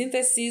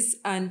photosynthesis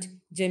and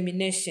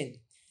germination.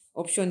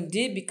 Option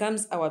D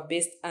becomes our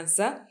best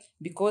answer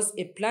because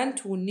a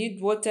plant will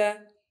need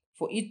water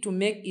for it to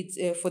make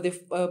it, for the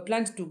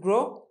plant to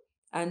grow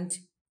and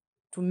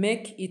to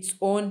make its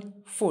own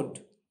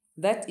food.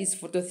 That is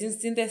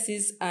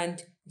photosynthesis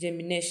and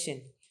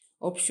germination.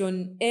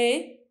 Option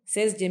A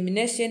says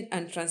germination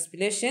and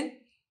transpilation.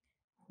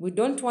 We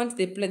don't want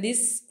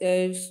this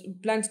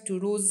plant to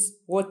lose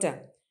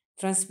water.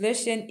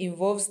 Transpilation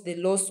involves the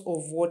loss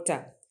of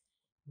water.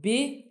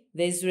 B,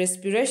 there is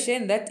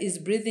respiration, that is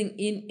breathing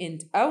in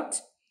and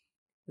out.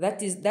 That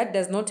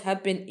does not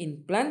happen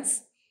in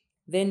plants.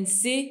 Then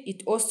C,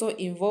 it also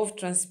involves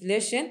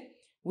transpilation,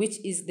 which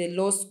is the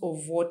loss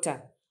of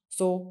water.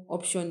 So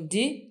option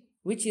D,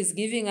 which is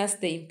giving us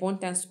the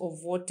importance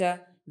of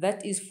water,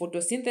 that is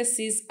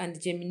photosynthesis and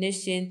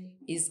germination,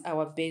 is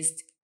our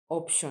best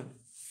option.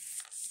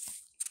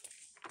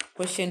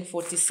 Question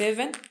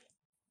 48.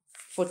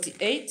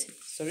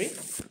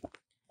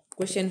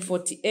 Question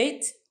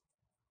 48.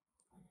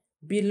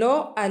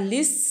 Below are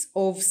lists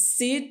of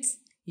seeds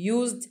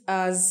used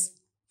as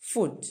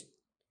food.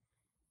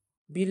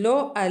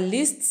 Below are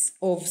lists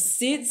of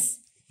seeds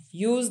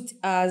used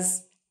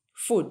as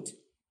food.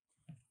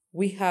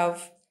 We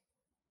have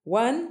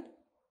 1,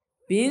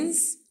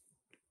 beans,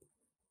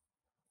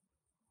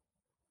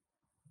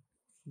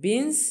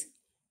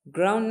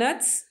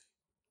 groundnuts,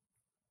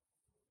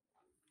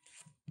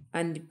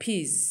 and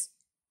peas.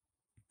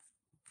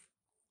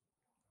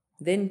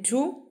 Then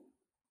 2,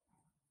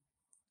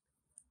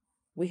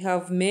 we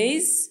have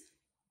maize,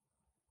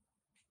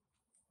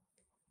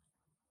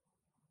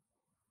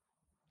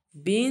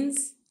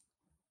 beans,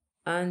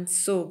 and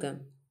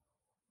sorghum.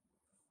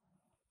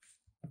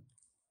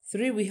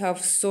 3, we have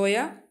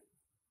soya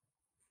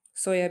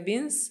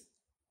beans,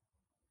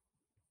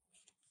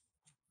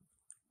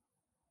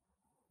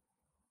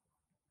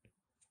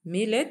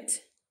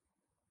 millet,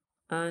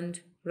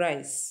 and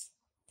rice.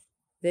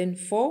 Then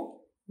 4,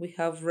 we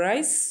have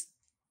rice,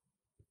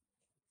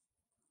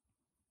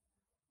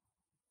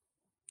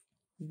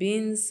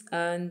 beans,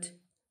 and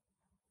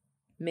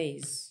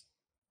maize.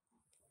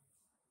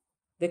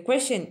 The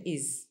question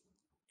is,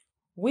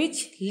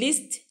 which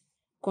list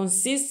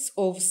consists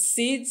of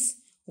seeds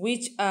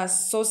which are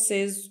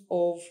sources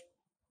of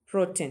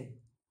protein?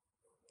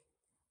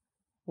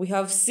 We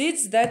have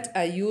seeds that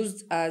are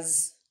used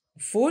as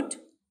food.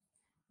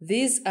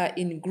 These are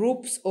in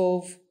groups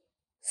of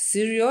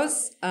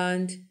cereals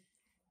and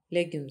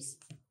legumes.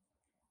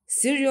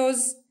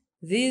 Cereals,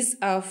 these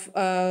are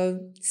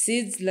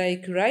seeds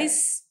like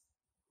rice,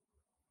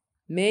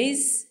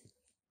 maize,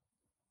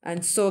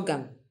 and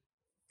sorghum.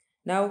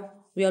 Now,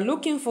 we are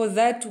looking for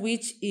that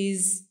which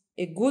is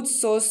a good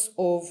source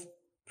of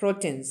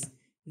proteins.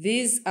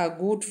 These are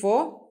good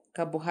for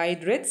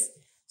carbohydrates.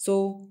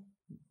 So,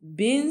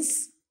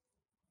 beans,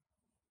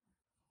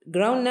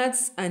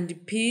 groundnuts,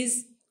 and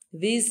peas,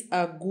 these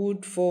are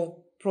good for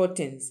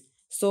proteins.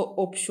 So,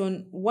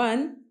 option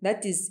 1,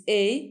 that is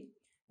A,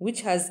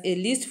 which has a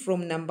list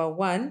from number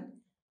 1,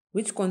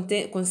 which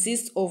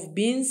consists of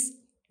beans,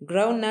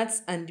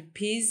 groundnuts, and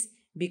peas,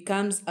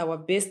 becomes our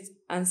best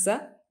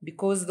answer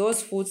because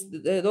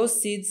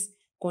those seeds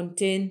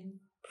contain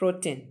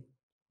protein.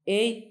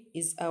 A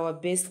is our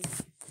best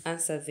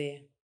answer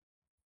there.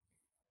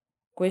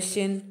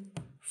 Question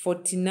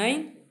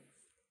 49.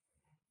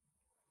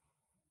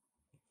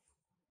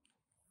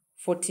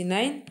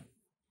 49.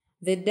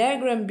 The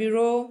diagram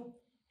below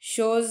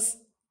shows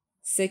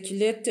the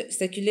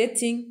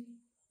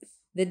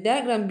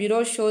diagram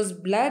below shows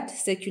blood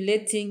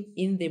circulating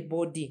in the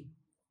body.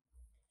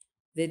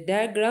 The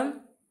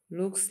diagram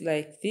looks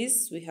like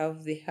this. We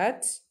have the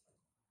heart,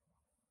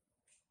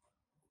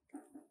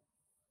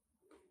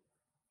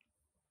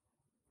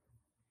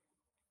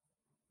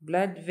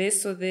 blood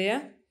vessel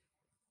there.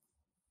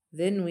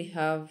 Then we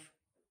have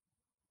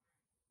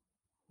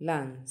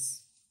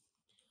lungs.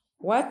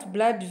 What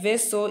blood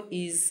vessel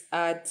is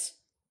at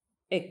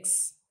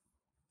X?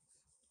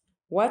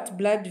 What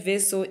blood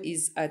vessel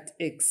is at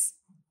X?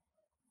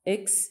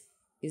 X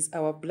is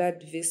our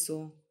blood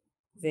vessel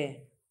there.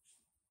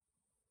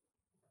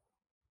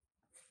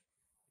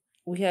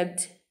 We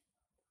had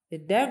the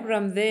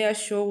diagram there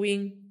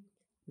showing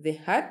the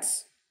heart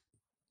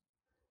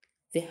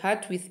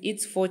with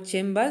its 4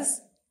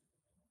 chambers.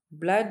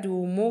 Blood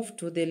will move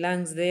to the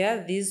lungs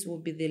there. These will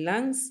be the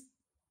lungs.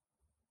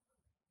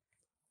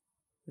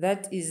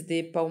 That is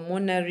the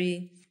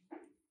pulmonary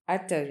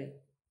artery.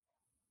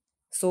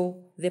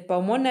 So the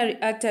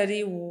pulmonary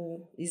artery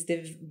is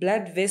the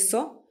blood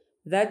vessel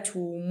that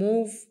will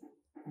move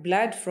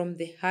blood from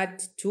the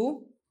heart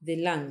to the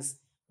lungs,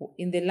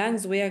 in the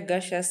lungs where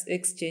gaseous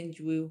exchange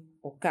will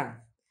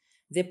occur.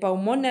 The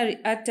pulmonary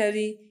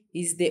artery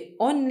is the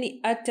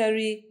only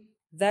artery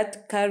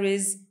that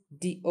carries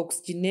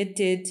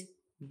deoxygenated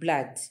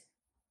blood.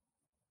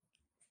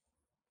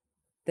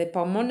 The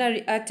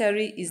pulmonary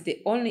artery is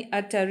the only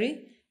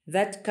artery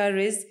that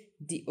carries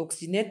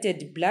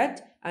deoxygenated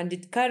blood, and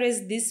it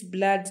carries this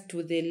blood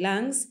to the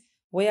lungs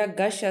where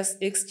gaseous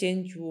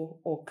exchange will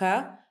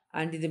occur,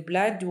 and the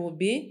blood will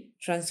be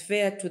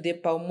transferred to the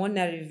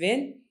pulmonary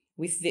vein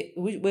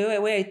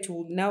where it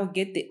will now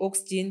get the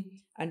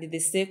oxygen, and the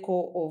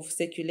cycle of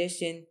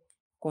circulation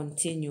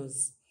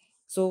continues.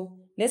 So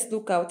let's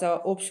look at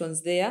our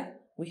options there.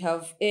 We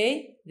have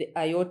A, the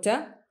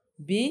aorta,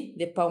 B,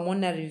 the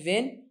pulmonary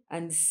vein,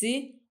 and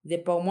C, the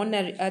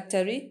pulmonary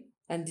artery,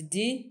 and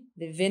D,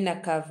 the vena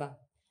cava.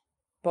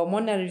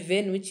 Pulmonary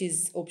vein, which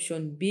is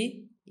option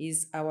B,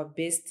 is our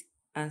best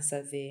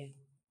answer there.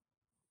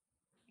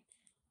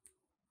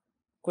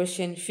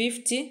 Question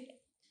 50,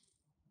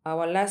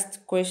 our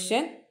last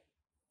question.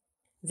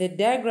 The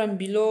diagram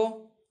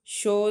below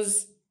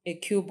shows a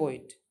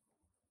cuboid.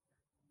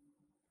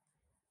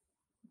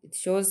 It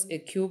shows a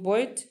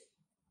cuboid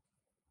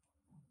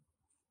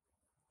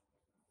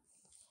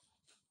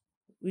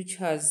which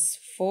has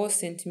 4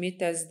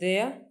 centimeters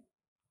there,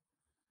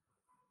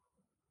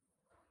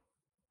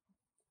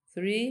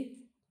 3,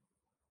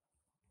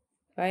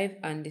 5,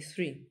 and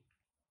 3.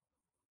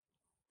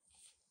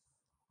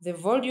 The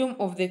volume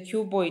of the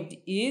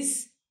cuboid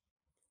is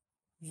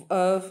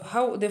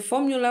how the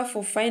formula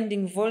for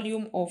finding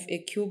volume of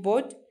a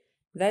cuboid,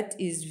 that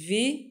is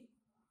V,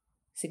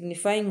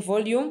 signifying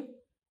volume,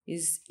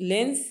 is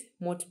length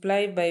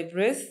multiplied by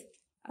breadth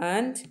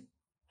and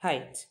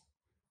height.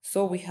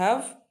 So we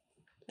have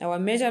our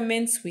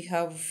measurements. We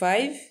have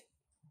 5,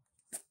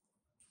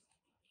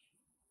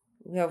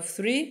 we have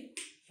 3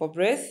 for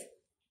breadth,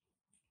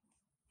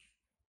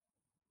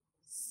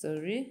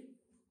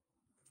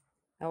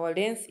 our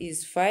length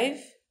is 5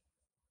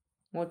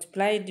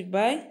 multiplied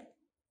by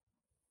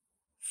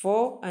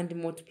 4 and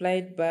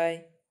multiplied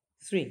by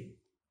 3.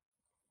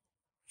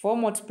 4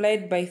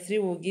 multiplied by 3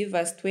 will give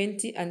us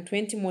 20, and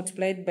 20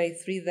 multiplied by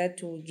 3,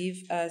 that will give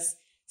us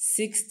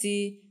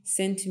 60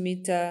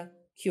 centimeter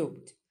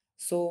cubed.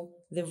 So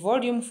the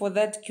volume for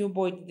that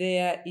cuboid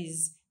there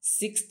is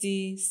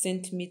 60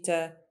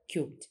 centimeter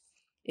cubed.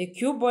 A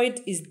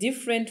cuboid is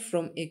different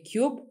from a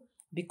cube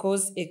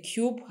because a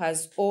cube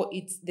has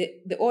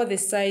all the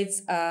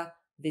sides are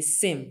the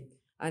same,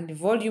 and the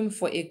volume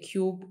for a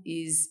cube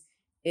is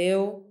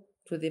L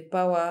to the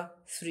power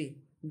 3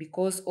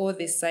 because all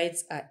the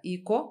sides are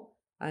equal,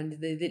 and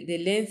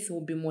the length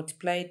will be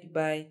multiplied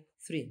by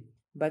 3.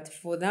 But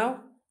for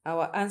now,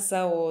 our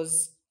answer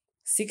was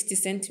 60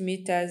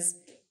 centimeters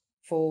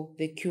for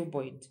the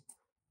cuboid.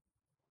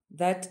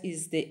 That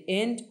is the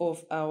end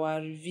of our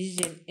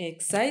revision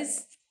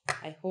exercise.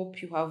 I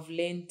hope you have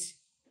learned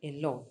a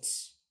lot.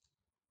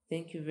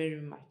 Thank you very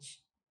much.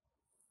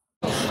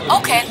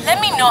 Okay,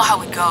 let me know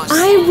how it goes.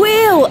 I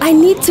will. I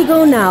need to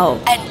go now.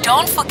 And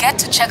don't forget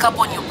to check up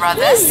on your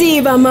brother.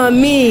 Ziba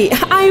mami,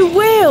 I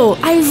will.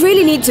 I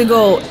really need to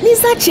go.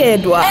 Nisa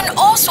chedwa. And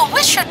also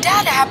wish your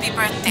dad a happy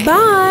birthday.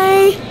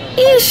 Bye.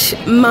 Ish,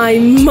 my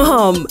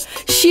mom.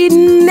 She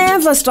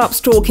never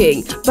stops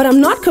talking, but I'm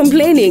not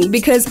complaining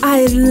because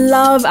I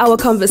love our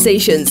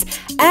conversations.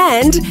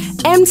 And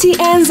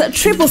MTN's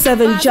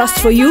 777 Just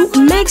For You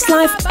makes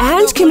life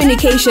and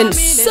communication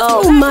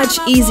so much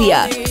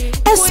easier.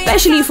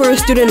 Especially for a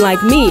student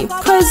like me,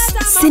 cause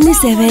sini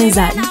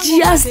sevenza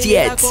just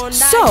yet.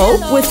 So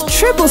with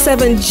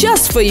 777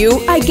 Just For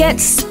You, I get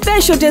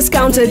special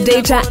discounted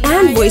data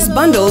and voice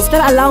bundles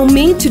that allow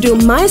me to do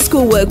my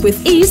schoolwork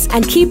with ease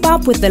and keep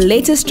up with the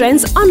latest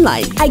trends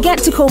online. I get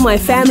to call my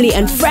family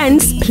and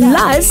friends,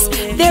 plus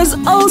there's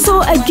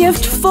also a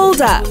gift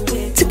folder.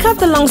 To cut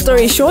the long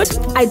story short,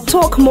 I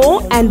talk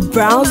more and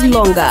browse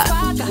longer.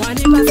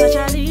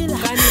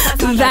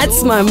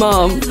 That's my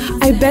mom.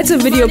 I better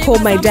video call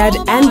my dad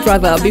and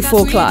brother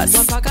before class.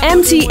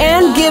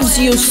 MTN gives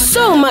you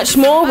so much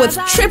more with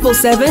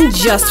 777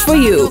 Just For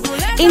You.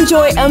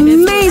 Enjoy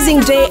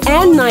amazing day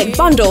and night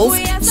bundles,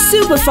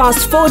 super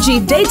fast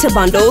 4G data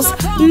bundles,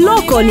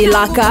 Loco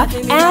Nilaka,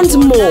 and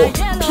more.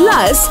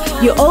 Plus,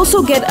 you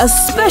also get a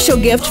special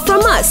gift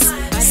from us.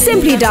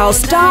 Simply dial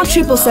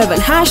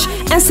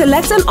 *777# and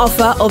select an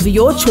offer of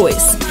your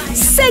choice.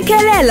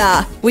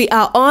 Sekelela, we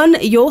are on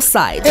your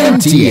side.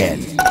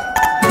 MTN.